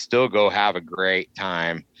can still go have a great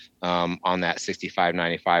time on that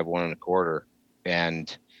 $65.95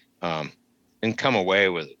 $1.25 and come away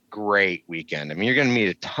with a great weekend. I mean, you're going to meet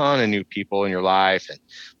a ton of new people in your life, and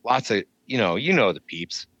lots of, you know the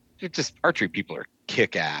peeps. They're just, archery people are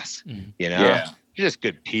kick ass, you know, You're just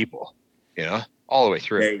good people, you know, all the way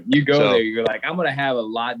through. Hey, you go there, you're like, I'm going to have a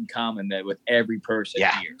lot in common with every person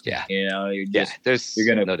here. Yeah. You know, you're going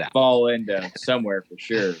to no fall into somewhere for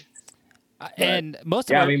sure. And most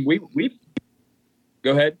of our, I mean, we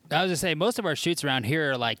go ahead. I was gonna say most of our shoots around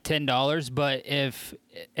here are like $10, but if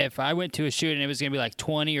I went to a shoot and it was gonna be like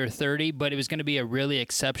 20 or 30, but it was gonna be a really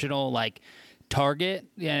exceptional, like target,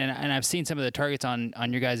 and I've seen some of the targets on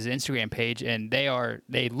your guys' Instagram page, and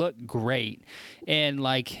they look great. And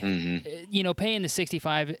like, paying the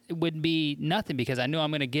 $65 would be nothing, because I know I'm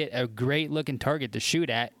going to get a great looking target to shoot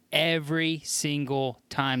at every single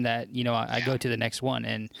time that I go to the next one.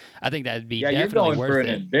 And I think that'd be definitely worth it. You're going for an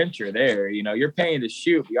adventure there. You're paying to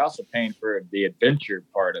shoot, but you're also paying for the adventure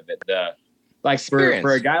part of it.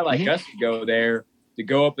 For a guy like us to go there, to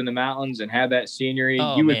go up in the mountains and have that scenery,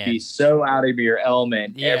 you would be so out of your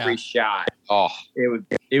element every shot. Oh,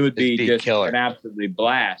 it would be just killer. an absolutely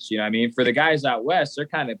blast. You know what I mean? For the guys out west, they're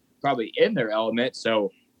kind of probably in their element.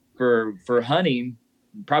 So for hunting,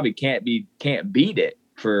 probably can't beat it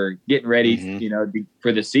for getting ready,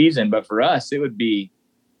 for the season. But for us, it would be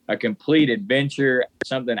a complete adventure,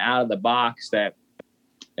 something out of the box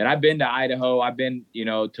and I've been to Idaho. I've been,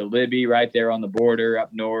 to Libby right there on the border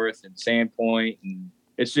up north, and Sandpoint, and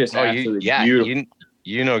it's just absolutely beautiful.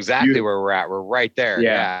 You know exactly where we're at. We're right there.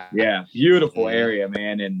 Yeah. Beautiful area,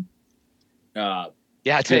 man. And I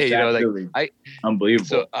tell you, unbelievable.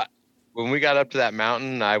 So when we got up to that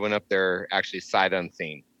mountain, I went up there actually sight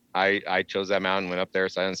unseen. I chose that mountain, went up there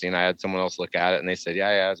sight unseen. I had someone else look at it, and they said,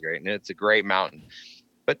 yeah, it's great, and it's a great mountain.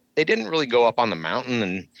 But they didn't really go up on the mountain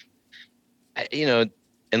and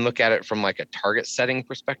and look at it from like a target setting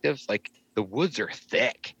perspective. Like, the woods are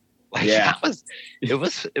thick. Like, it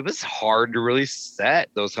was hard to really set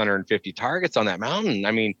those 150 targets on that mountain.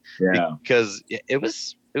 I mean, because it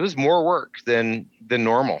was more work than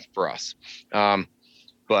normal for us.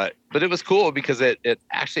 But it was cool because it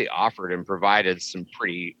actually offered and provided some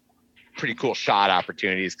pretty cool shot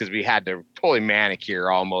opportunities, because we had to totally manicure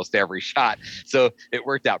almost every shot. So it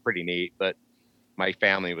worked out pretty neat. But my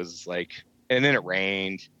family was like, and then it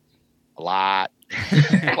rained a lot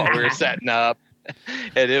while we were setting up.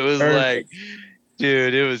 And it was like,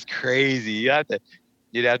 dude, it was crazy.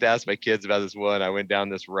 You'd have to ask my kids about this one. I went down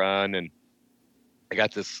this run, and I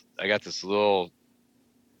got this little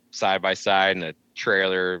side by side and a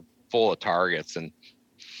trailer full of targets, and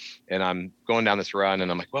I'm going down this run, and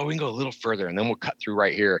I'm like, well, we can go a little further, and then we'll cut through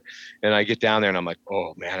right here. And I get down there, and I'm like,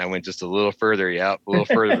 oh man, I went just a little further. Yep, a little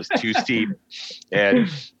further was too steep, and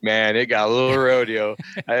man, it got a little rodeo.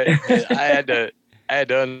 I had to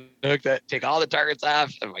unhook that, take all the targets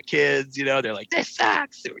off, and my kids, they're like, this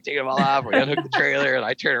sucks. So we're taking them all off. We unhook the trailer, and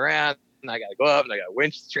I turn around, and I got to go up, and I got to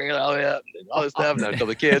winch the trailer all the way up, and all this stuff. And I tell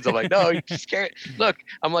the kids, I'm like, no, you just can't. Look,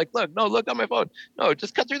 I'm like, look on my phone. No,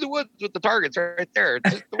 just cut through the woods with the targets right there.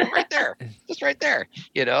 Just right there. Just right there.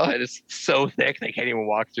 And it's so thick, they can't even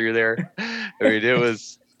walk through there. I mean, it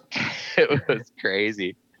was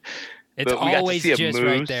crazy. It's always just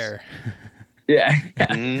right there. Yeah.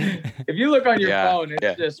 If you look on your phone,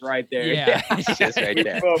 it's just right there. Yeah. It's just right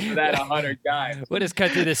there. For that 100 times. We'll just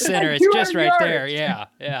cut through the center. It's just right there. Yeah.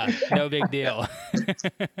 No big deal.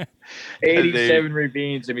 87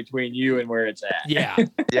 ravines in between you and where it's at. Yeah.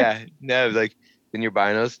 Yeah. No, like in your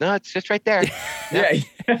binos. No, it's just right there. Yeah.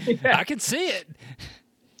 I can see it.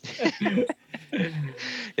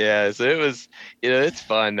 Yeah. So it was, it's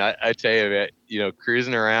fun. I tell you,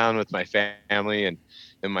 cruising around with my family and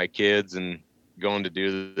my kids and going to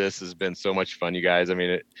do this has been so much fun, you guys. I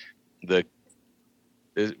mean,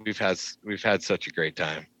 we've had such a great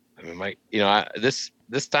time. I mean, this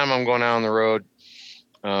time I'm going out on the road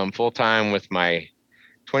full time with my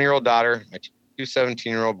 20-year-old daughter, my two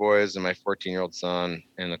 17-year-old boys, and my 14-year-old son,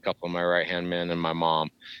 and a couple of my right-hand men, and my mom,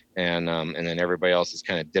 and then everybody else is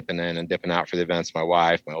kind of dipping in and dipping out for the events. My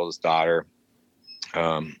wife, my oldest daughter,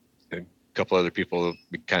 a couple other people will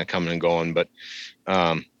be kind of coming and going, but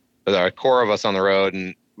our core of us on the road,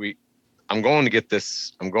 and I'm going to get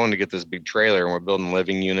this big trailer, and we're building a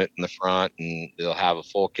living unit in the front, and it'll have a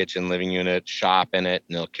full kitchen, living unit, shop in it,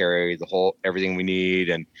 and it'll carry everything we need.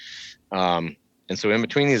 And so in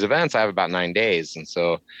between these events, I have about 9 days. And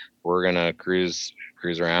so we're going to cruise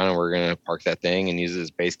around, and we're going to park that thing and use it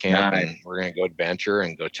as base camp. Nice. And we're going to go adventure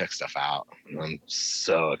and go check stuff out. And I'm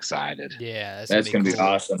so excited. Yeah. That's going to be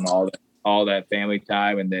awesome. All that family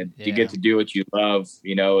time, and then you get to do what you love,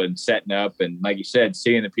 and setting up, and like you said,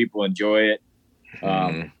 seeing the people enjoy it,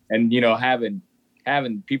 and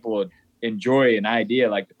having people enjoy an idea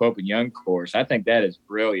like the Pope and Young course. I think that is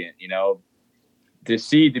brilliant.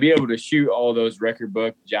 To be able to shoot all those record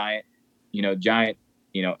book giant,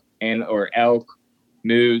 or elk,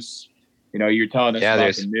 moose. You're telling us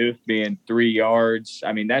about the moose being 3 yards.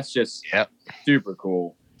 I mean, that's just super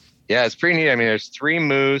cool. Yeah, it's pretty neat. I mean, there's 3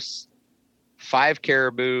 moose, 5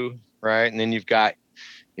 caribou, right? And then you've got,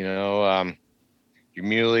 your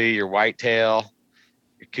muley, your whitetail,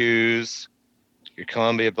 your coos, your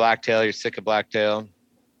Columbia blacktail, your Sitka blacktail.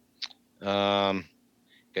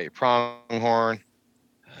 got your pronghorn,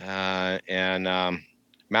 and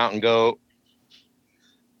mountain goat.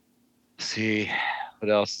 Let's see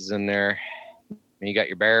what else is in there. And you got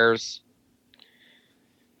your bears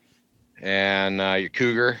and your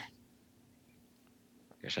cougar.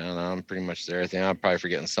 Gosh, I don't know. I'm pretty much there. I think I'm probably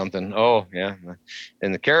forgetting something. Oh yeah,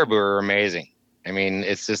 and the caribou are amazing. I mean,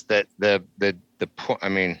 it's just that the I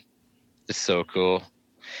mean, it's so cool.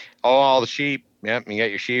 All the sheep. Yep, you got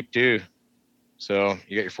your sheep too. So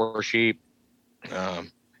you got your 4 sheep.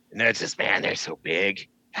 And it's just, man, they're so big.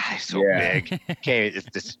 God, they're so big. It's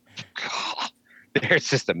just, they're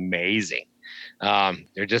just amazing.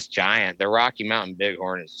 They're just giant. The Rocky Mountain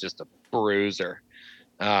Bighorn is just a bruiser.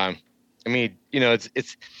 I mean, you know,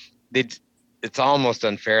 it's almost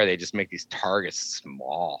unfair. They just make these targets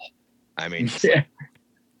small. I mean,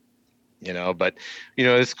 you know, but you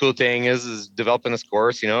know, this cool thing is developing this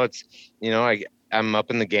course. You know, it's, you know, I'm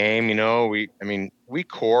up in the game. You know, we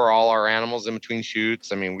core all our animals in between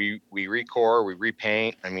shoots. I mean, we recore, we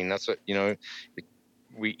repaint. I mean, that's what, you know,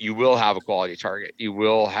 you will have a quality target. You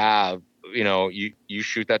will have, you know, you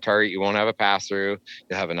shoot that target, you won't have a pass through.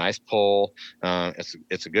 You'll have a nice pull.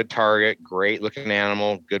 It's a good target, great looking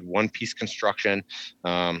animal, good one piece construction.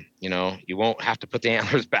 You know, you won't have to put the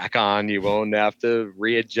antlers back on. You won't have to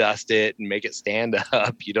readjust it and make it stand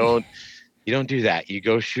up. You don't do that. You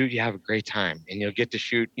go shoot, you have a great time, and you'll get to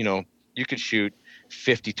shoot, you know, you could shoot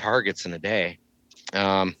 50 targets in a day.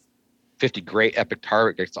 50 great epic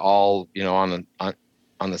targets, all, you know, on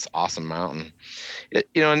this awesome mountain.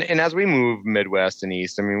 You know, and as we move Midwest and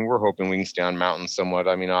East, I mean, we're hoping we can stay on mountains somewhat.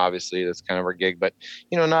 I mean, obviously that's kind of our gig, but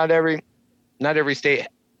you know, not every state.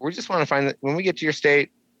 We just want to find that when we get to your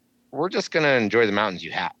state, we're just going to enjoy the mountains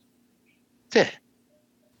you have. That's it.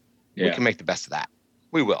 Yeah. We can make the best of that.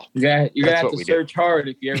 We will. You're gonna have to search hard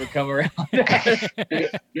if you ever come around. You're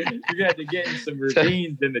gonna have to get in some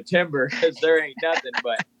ravines in the timber because there ain't nothing.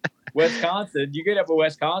 But Wisconsin, you get up in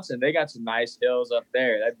Wisconsin, they got some nice hills up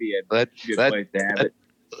there. That'd be a good place to have it.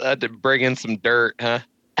 Had to bring in some dirt, huh?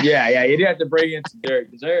 Yeah, you'd have to bring in some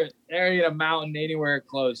dirt because there ain't a mountain anywhere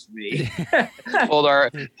close to me. hold our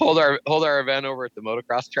event over at the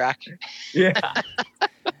motocross track. Yeah.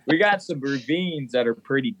 We got some ravines that are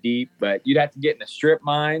pretty deep, but you'd have to get in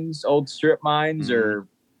the old strip mines, or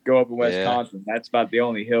go up in Wisconsin. Yeah. That's about the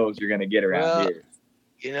only hills you're going to get around here.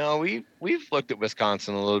 You know, we've looked at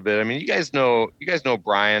Wisconsin a little bit. I mean, you guys know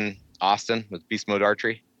Brian Austin with Beast Mode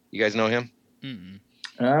Archery. You guys know him?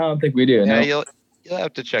 Mm-hmm. I don't think we do. Yeah, no. You'll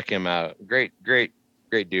have to check him out. Great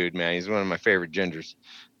dude, man. He's one of my favorite gingers.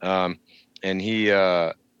 And he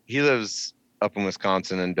lives up in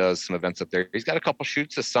Wisconsin and does some events up there. He's got a couple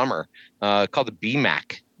shoots this summer called the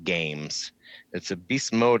BMAC Games. It's a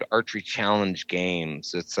Beast Mode Archery Challenge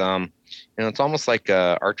Games. It's you know, it's almost like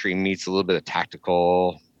archery meets a little bit of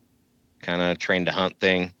tactical kind of train to hunt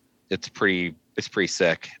thing. It's pretty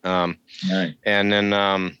sick. Nice. And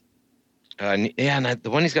then and the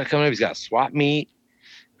one he's got coming up, he's got swap meet,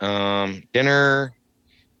 dinner.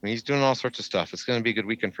 I mean, he's doing all sorts of stuff. It's going to be a good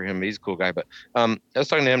weekend for him. He's a cool guy. But I was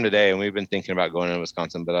talking to him today, and we've been thinking about going to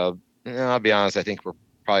Wisconsin. But I'll be honest, I think we're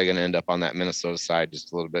probably going to end up on that Minnesota side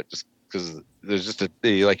just a little bit, just because there's just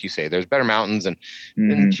like you say, there's better mountains,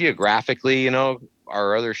 and geographically, you know,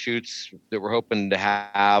 our other shoots that we're hoping to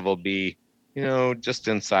have will be, you know, just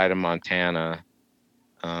inside of Montana.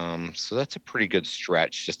 So that's a pretty good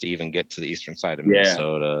stretch just to even get to the eastern side of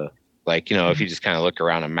Minnesota. Like, you know, if you just kind of look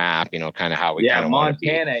around a map, you know, kind of how we kind of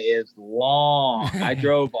Montana is long. I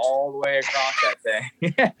drove all the way across that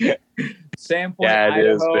thing. Sandpoint,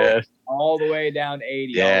 Idaho, all the way down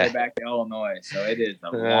 80, all the way back to Illinois. So it is a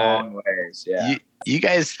long ways. Yeah. You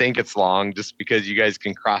guys think it's long just because you guys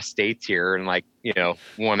can cross states here and, like, you know,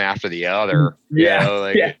 one after the other. Yeah. You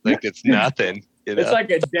know, like it's nothing. You know? It's like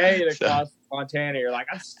a day to cross Montana. You're like,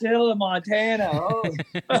 I'm still in Montana. Oh.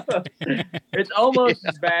 It's almost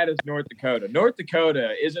as bad as North Dakota. North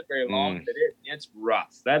Dakota isn't very long, but it's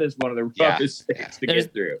rough. That is one of the roughest states to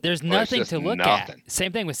get through. There's nothing to look at.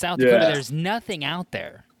 Same thing with South Dakota. There's nothing out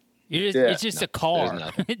there. It's just a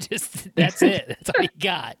car. That's it. That's all you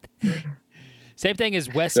got. Same thing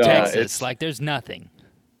as West Texas. Like, there's nothing.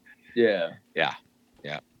 Yeah.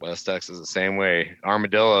 West Texas is the same way.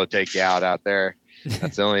 Armadillo take you out there.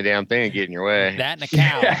 That's the only damn thing to get in your way. That and a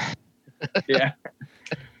cow. Yeah.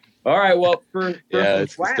 All right. Well, for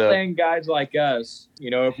flatland guys like us, you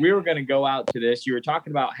know, if we were going to go out to this, you were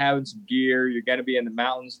talking about having some gear. You're going to be in the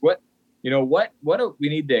mountains. What do we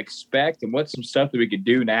need to expect, and what's some stuff that we could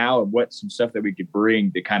do now, and what's some stuff that we could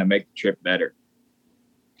bring to kind of make the trip better?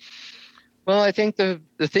 Well, I think the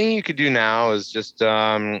thing you could do now is just,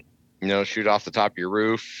 you know, shoot off the top of your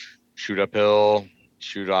roof, shoot uphill,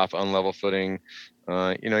 shoot off unlevel footing.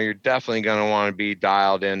 You're definitely going to want to be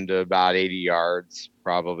dialed into about 80 yards,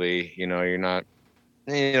 probably. You don't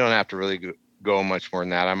have to really go much more than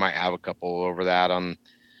that. I might have a couple over that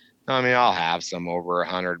I'll have some over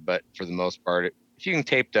 100, but for the most part, if you can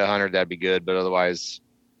tape to 100, that'd be good. But otherwise,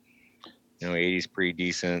 80 is pretty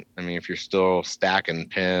decent. I mean, if you're still stacking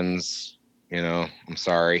pins, I'm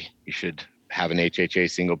sorry, you should have an HHA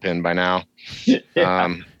single pin by now,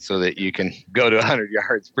 so that you can go to 100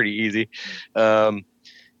 yards pretty easy. That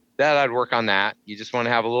I'd work on that. You just want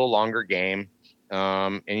to have a little longer game.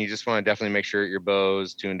 And you just want to definitely make sure your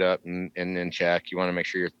bow's tuned up and in check. You want to make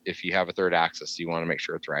sure if you have a third axis, you want to make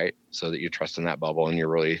sure it's right so that you're trusting that bubble and you're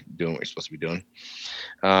really doing what you're supposed to be doing.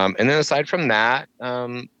 And then aside from that,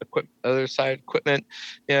 equipment,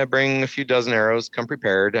 bring a few dozen arrows, come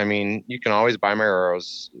prepared. I mean, you can always buy my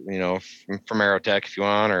arrows, from Aerotech if you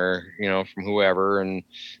want, or, from whoever, and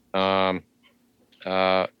at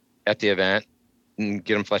the event and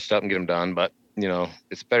get them fleshed up and get them done. But,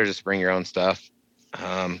 it's better just to bring your own stuff.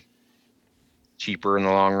 Cheaper in the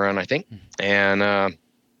long run, I think. And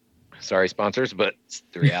sorry, sponsors, but it's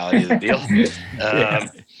the reality of the deal.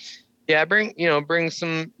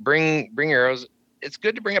 Bring arrows. It's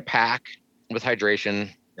good to bring a pack with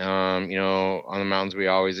hydration. On the mountains, we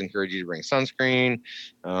always encourage you to bring sunscreen,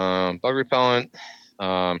 bug repellent,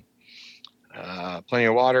 plenty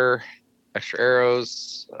of water, extra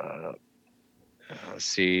arrows. Let's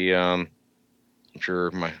see. I'm sure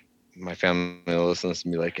my family will listen to this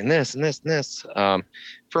and be like, and this.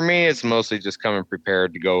 For me, it's mostly just coming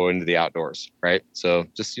prepared to go into the outdoors, right? So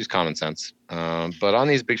just use common sense. But on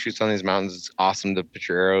these big shoots on these mountains, it's awesome to put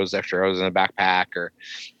your extra arrows in a backpack, or,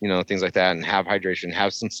 things like that, and have hydration,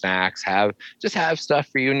 have some snacks, have stuff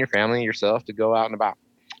for you and your family, yourself, to go out and about.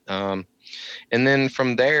 And then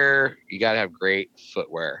from there, you got to have great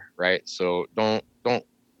footwear, right? So don't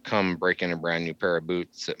come breaking a brand new pair of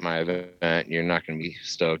boots at my event. You're not going to be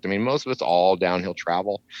stoked. I mean, most of it's all downhill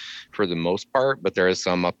travel for the most part, but there is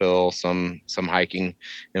some uphill, some hiking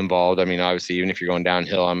involved. I mean, obviously, even if you're going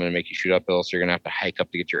downhill, I'm going to make you shoot uphill, so you're going to have to hike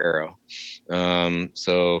up to get your arrow.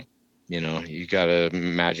 So you got to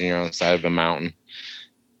imagine you're on the side of a mountain.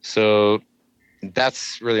 So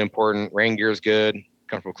that's really important. Rain gear is good.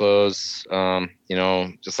 Comfortable clothes.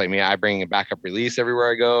 Just like me, I bring a backup release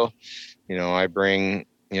everywhere I go.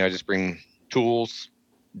 I just bring tools,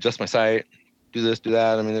 adjust my sight, do this, do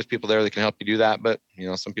that. I mean, there's people there that can help you do that, but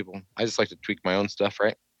some people, I just like to tweak my own stuff,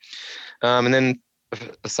 right? And then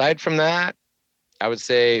aside from that, I would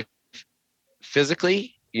say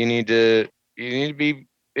physically, you need to be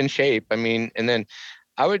in shape. I mean, and then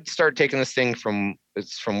I would start taking this thing from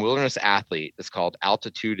Wilderness Athlete. It's called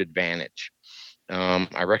Altitude Advantage.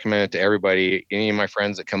 I recommend it to everybody, any of my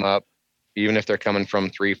friends that come up, even if they're coming from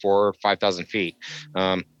 3,000, 4,000, 5,000 feet.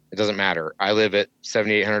 It doesn't matter. I live at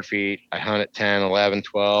 7,800 feet. I hunt at 10, 11,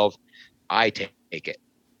 12. I take it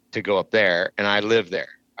to go up there, and I live there.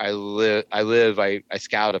 I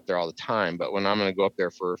scout up there all the time, but when I'm going to go up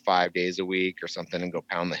there for 5 days a week or something and go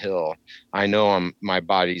pound the hill, I know my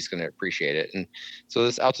body's going to appreciate it. And so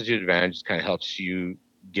this altitude advantage kind of helps you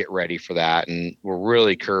get ready for that, and will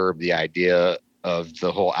really curb the idea of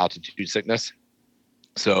the whole altitude sickness.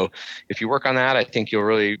 So if you work on that, I think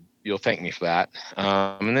you'll thank me for that.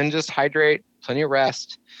 And then just hydrate, plenty of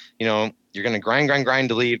rest. You're going to grind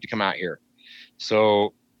to leave to come out here.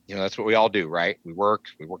 So, that's what we all do, right? We work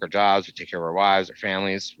our jobs, we take care of our wives, our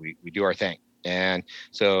families, we do our thing. And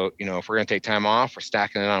so, if we're going to take time off, we're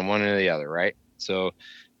stacking it on one end or the other, right? So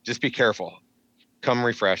just be careful. Come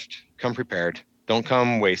refreshed, come prepared. Don't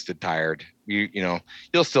come wasted, tired. You'll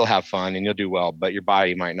still have fun and you'll do well, but your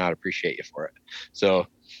body might not appreciate you for it. So,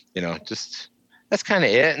 just that's kind of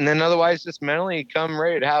it. And then otherwise, just mentally come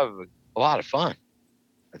ready to have a lot of fun.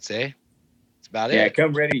 I'd say that's about it. Yeah,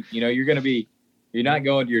 come ready. You're not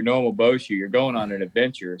going to your normal bow shoot. You're going on an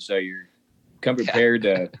adventure. So you're come prepared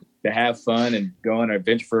to have fun and go on an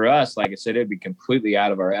adventure. For us, like I said, it'd be completely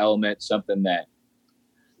out of our element, something that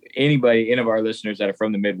any of our listeners that are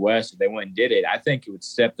from the Midwest, if they went and did it, I think it would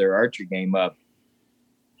step their archery game up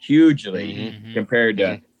hugely compared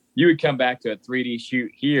to you would come back to a 3D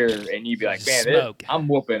shoot here and you'd be like, man, I'm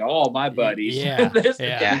whooping all my buddies. Yeah. This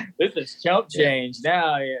is chump change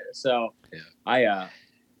now. Yeah. So I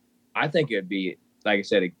think it'd be, like I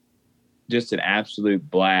said, just an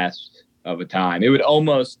absolute blast of a time. It would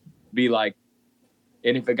almost be like,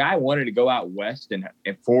 and if a guy wanted to go out west and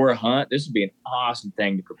for a hunt, this would be an awesome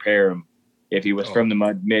thing to prepare him. If he was from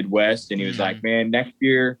the Midwest and he was like, man, next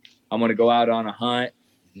year I'm going to go out on a hunt.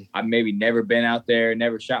 I've maybe never been out there,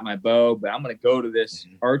 never shot my bow, but I'm going to go to this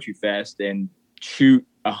archery fest and shoot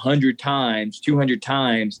 100 times, 200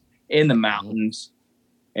 times in the mountains.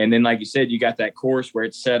 And then, like you said, you got that course where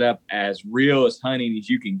it's set up as real as hunting as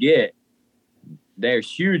you can get.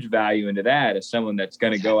 There's huge value into that as someone that's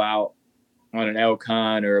going to go out on an elk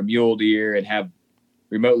hunt or a mule deer and have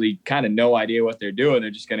remotely kind of no idea what they're doing.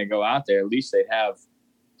 They're just going to go out there. At least they'd have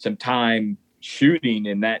some time shooting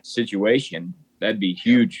in that situation. That'd be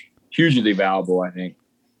hugely valuable, I think.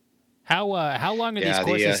 How long are these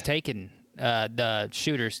courses taking the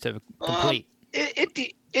shooters to complete?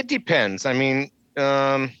 It depends. I mean,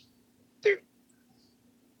 they're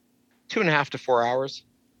 2.5 to 4 hours.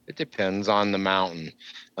 It depends on the mountain.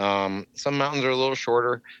 Some mountains are a little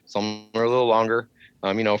shorter, some are a little longer,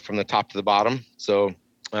 from the top to the bottom. So,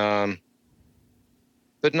 but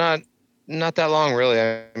not that long, really.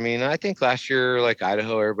 I mean, I think last year, like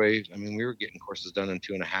Idaho, we were getting courses done in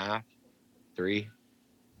 2.5, 3,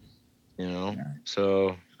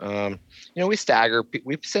 So, we stagger,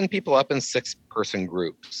 we send people up in 6-person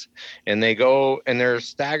groups, and they go, and they're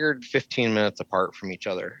staggered 15 minutes apart from each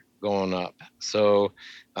other going up. So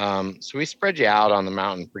we spread you out on the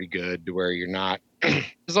mountain pretty good to where you're not,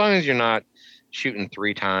 as long as you're not shooting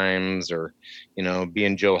 3 times or,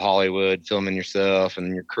 being Joe Hollywood, filming yourself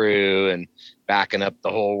and your crew and backing up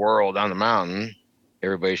the whole world on the mountain.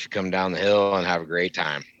 Everybody should come down the hill and have a great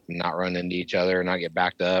time, not run into each other, not get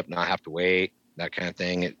backed up, not have to wait, that kind of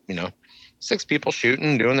thing. 6 people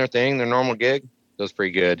shooting, doing their thing, their normal gig, goes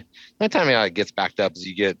pretty good. The time it gets backed up is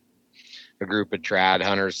you get a group of trad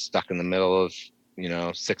hunters stuck in the middle of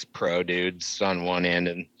 6 pro dudes on one end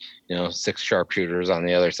and 6 sharpshooters on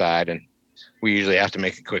the other side, and we usually have to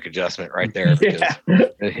make a quick adjustment right there because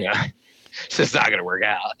it's just not going to work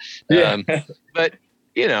out. But but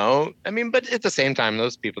at the same time,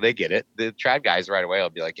 those people, they get it. The trad guys right away will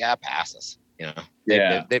be like, yeah, pass us.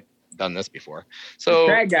 They've done this before. So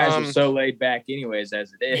the trad guys are so laid back anyways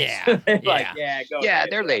as it is.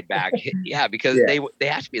 They're laid back. Yeah, because they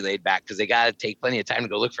have to be laid back because they got to take plenty of time to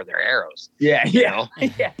go look for their arrows. They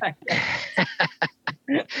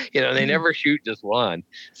never shoot just one.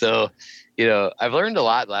 So I've learned a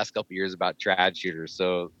lot the last couple of years about trad shooters.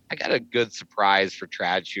 So I got a good surprise for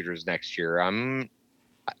trad shooters next year.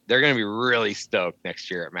 They're going to be really stoked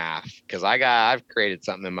next year at MAF because I've created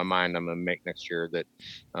something in my mind I'm going to make next year that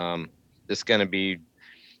this is going to be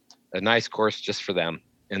a nice course just for them,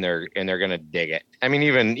 and they're going to dig it. I mean,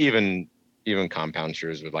 even compound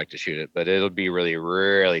shooters would like to shoot it, but it'll be really,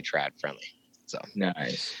 really trad friendly. So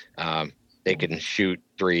nice. They can shoot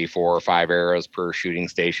 3, 4, or 5 arrows per shooting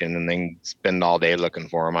station and then spend all day looking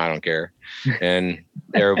for them. I don't care. And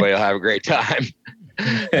everybody will have a great time.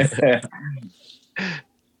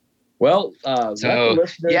 Well, let the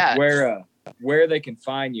listeners where they can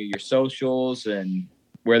find you, your socials, and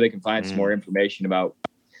where they can find some more information about.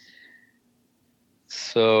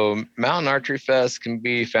 So Mountain Archery Fest can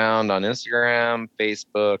be found on Instagram,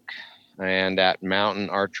 Facebook, and at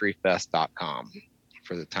mountainarcheryfest.com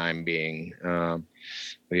for the time being.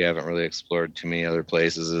 We haven't really explored too many other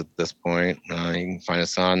places at this point. You can find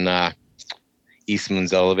us on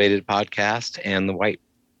Eastman's Elevated podcast and the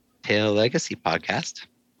Whitetail Legacy podcast.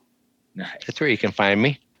 Nice. That's where you can find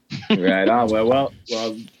me. Right on. Well,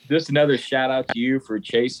 just another shout out to you for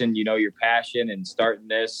chasing, your passion and starting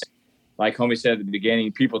this. Like homie said at the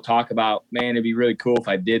beginning, people talk about, man, it'd be really cool if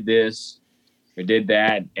I did this or did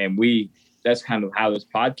that. And that's kind of how this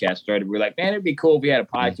podcast started. We're like, man, it'd be cool if we had a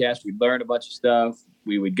podcast. We'd learn a bunch of stuff.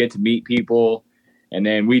 We would get to meet people. And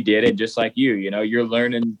then we did it just like you. You're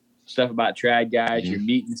learning stuff about trad guys. You're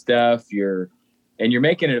meeting stuff. You're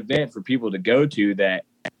making an event for people to go to that.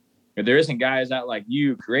 If there isn't guys out like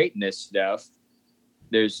you creating this stuff,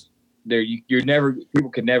 people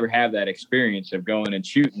could never have that experience of going and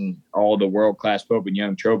shooting all the world-class Pope and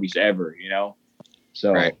Young trophies ever,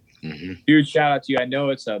 So right. Huge shout out to you. I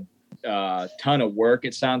know it's a ton of work,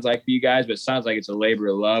 it sounds like, for you guys, but it sounds like it's a labor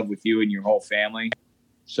of love with you and your whole family.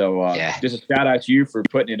 So just a shout out to you for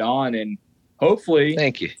putting it on, and hopefully,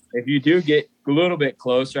 thank you. If you do get a little bit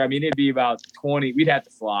closer, I mean, it'd be about 20. We'd have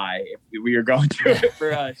to fly if we were going to it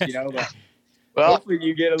for us, But well, hopefully,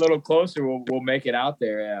 you get a little closer. We'll make it out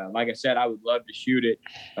there. Like I said, I would love to shoot it.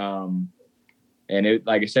 And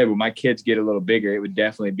like I said, when my kids get a little bigger, it would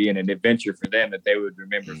definitely be an adventure for them that they would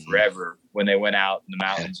remember forever when they went out in the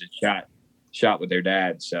mountains and shot with their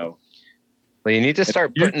dad. So, well, you need to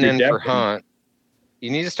start putting in for hunt.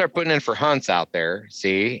 You need to start putting in for hunts out there,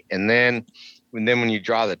 see? And then when you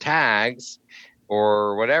draw the tags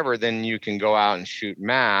or whatever, then you can go out and shoot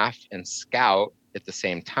MAF and scout at the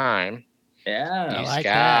same time. Yeah. You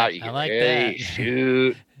scout, you get ready,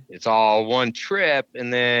 shoot. it's all one trip,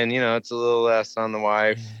 and then it's a little less on the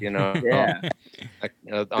wife, Yeah.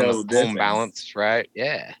 on the home balance, right?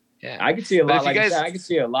 Yeah. I can see a lot. Like I said, I can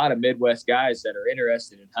see a lot of Midwest guys that are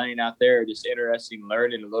interested in hunting out there, just interested in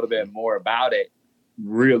learning a little bit more about it.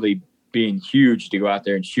 Really being huge to go out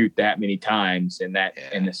there and shoot that many times in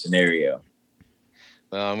the scenario.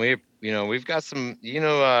 We've got some,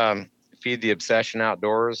 Feed the Obsession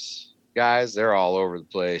Outdoors guys. They're all over the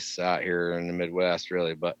place out here in the Midwest,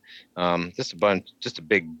 really. But just a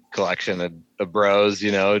big collection of bros,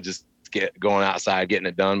 just going outside, getting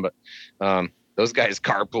it done. But those guys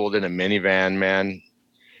carpooled in a minivan, man,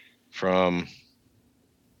 from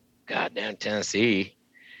goddamn Tennessee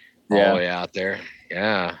all the way out there.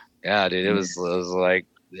 Yeah, dude. It was like,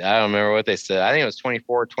 I don't remember what they said. I think it was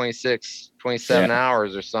 24, 26, 27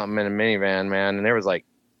 hours or something in a minivan, man. And there was like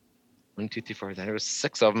 1, 2, 3, 4. There was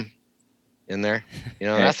 6 of them in there.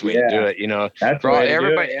 That's the way to do it. That's for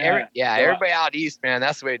everybody. Everybody out east, man.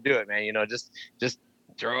 That's the way to do it, man. Just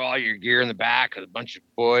throw all your gear in the back of a bunch of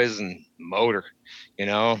boys and motor.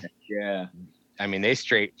 Yeah. I mean, they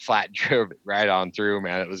straight flat drove it right on through,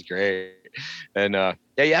 man. It was great. And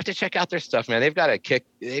you have to check out their stuff, man. They've got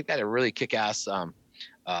a really kick-ass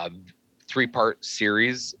 3-part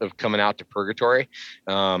series of coming out to Purgatory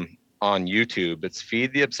on YouTube. It's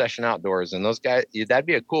Feed the Obsession Outdoors, and those guys, that'd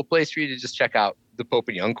be a cool place for you to just check out the Pope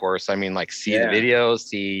and Young course. I mean, like, see the videos,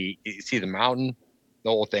 see the mountain,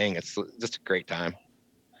 the whole thing. It's just a great time.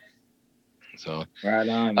 So right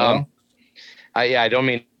on. I don't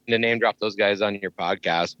mean to name drop those guys on your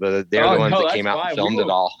podcast, but they're the ones that came out and filmed it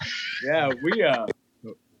all. Yeah,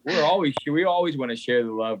 we always want to share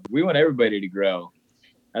the love. We want everybody to grow.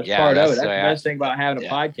 That's part of it. That's the best thing about having a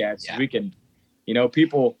podcast. Is we can,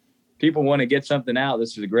 people want to get something out.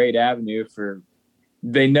 This is a great avenue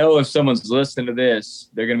they know if someone's listening to this,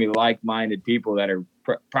 they're going to be like-minded people that are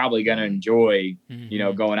probably going to enjoy,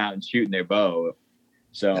 going out and shooting their bow.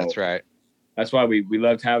 So that's right. That's why we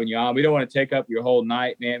loved having you on. We don't want to take up your whole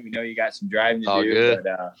night, man. We know you got some driving to do, good.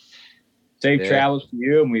 But safe travels for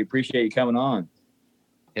you, and we appreciate you coming on.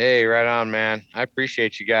 Hey, right on, man. I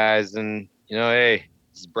appreciate you guys. And, hey,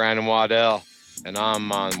 this is Brandon Waddell, and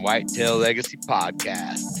I'm on Whitetail Legacy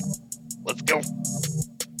Podcast. Let's go.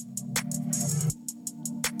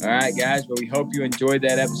 All right, guys. Well, we hope you enjoyed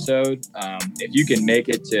that episode. If you can make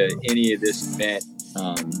it to any of this event,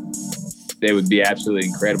 they would be absolutely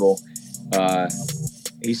incredible.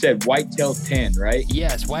 He said Whitetail 10, right?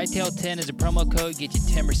 Yes, Whitetail 10 is a promo code. Get you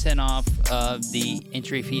 10% off of the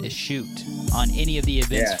entry fee to shoot on any of the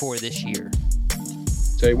events for this year.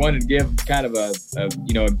 So he wanted to give kind of a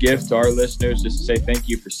gift to our listeners, just to say thank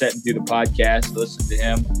you for setting through the podcast, listen to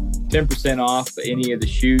him. 10% off any of the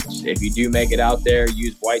shoots. If you do make it out there,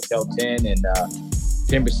 use Whitetail 10 and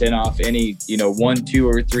 10% off any 1, 2,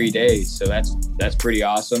 or 3 days. So that's pretty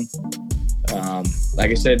awesome.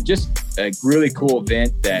 Like I said, just a really cool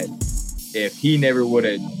event that if he never would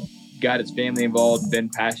have got his family involved, been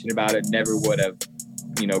passionate about it, never would have,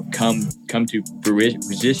 come to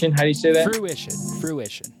fruition. How do you say that?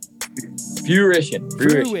 Fruition.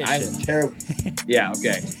 I'm terrible. Yeah.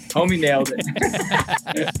 Okay. Homie nailed it.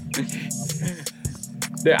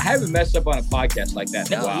 I haven't messed up on a podcast like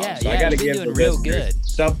that in a while. So I got to give the listeners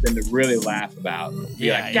something to really laugh about.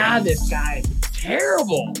 God, this guy is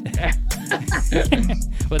terrible.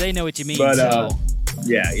 Well, they know what you mean. But so.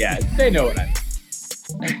 They know what I mean.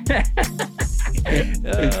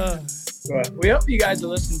 We hope you guys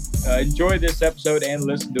enjoy this episode and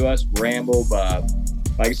listen to us ramble.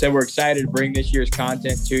 Like I said, we're excited to bring this year's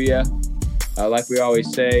content to you. Like we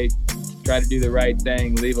always say, try to do the right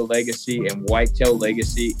thing, leave a legacy, and Whitetail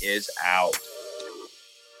Legacy is out.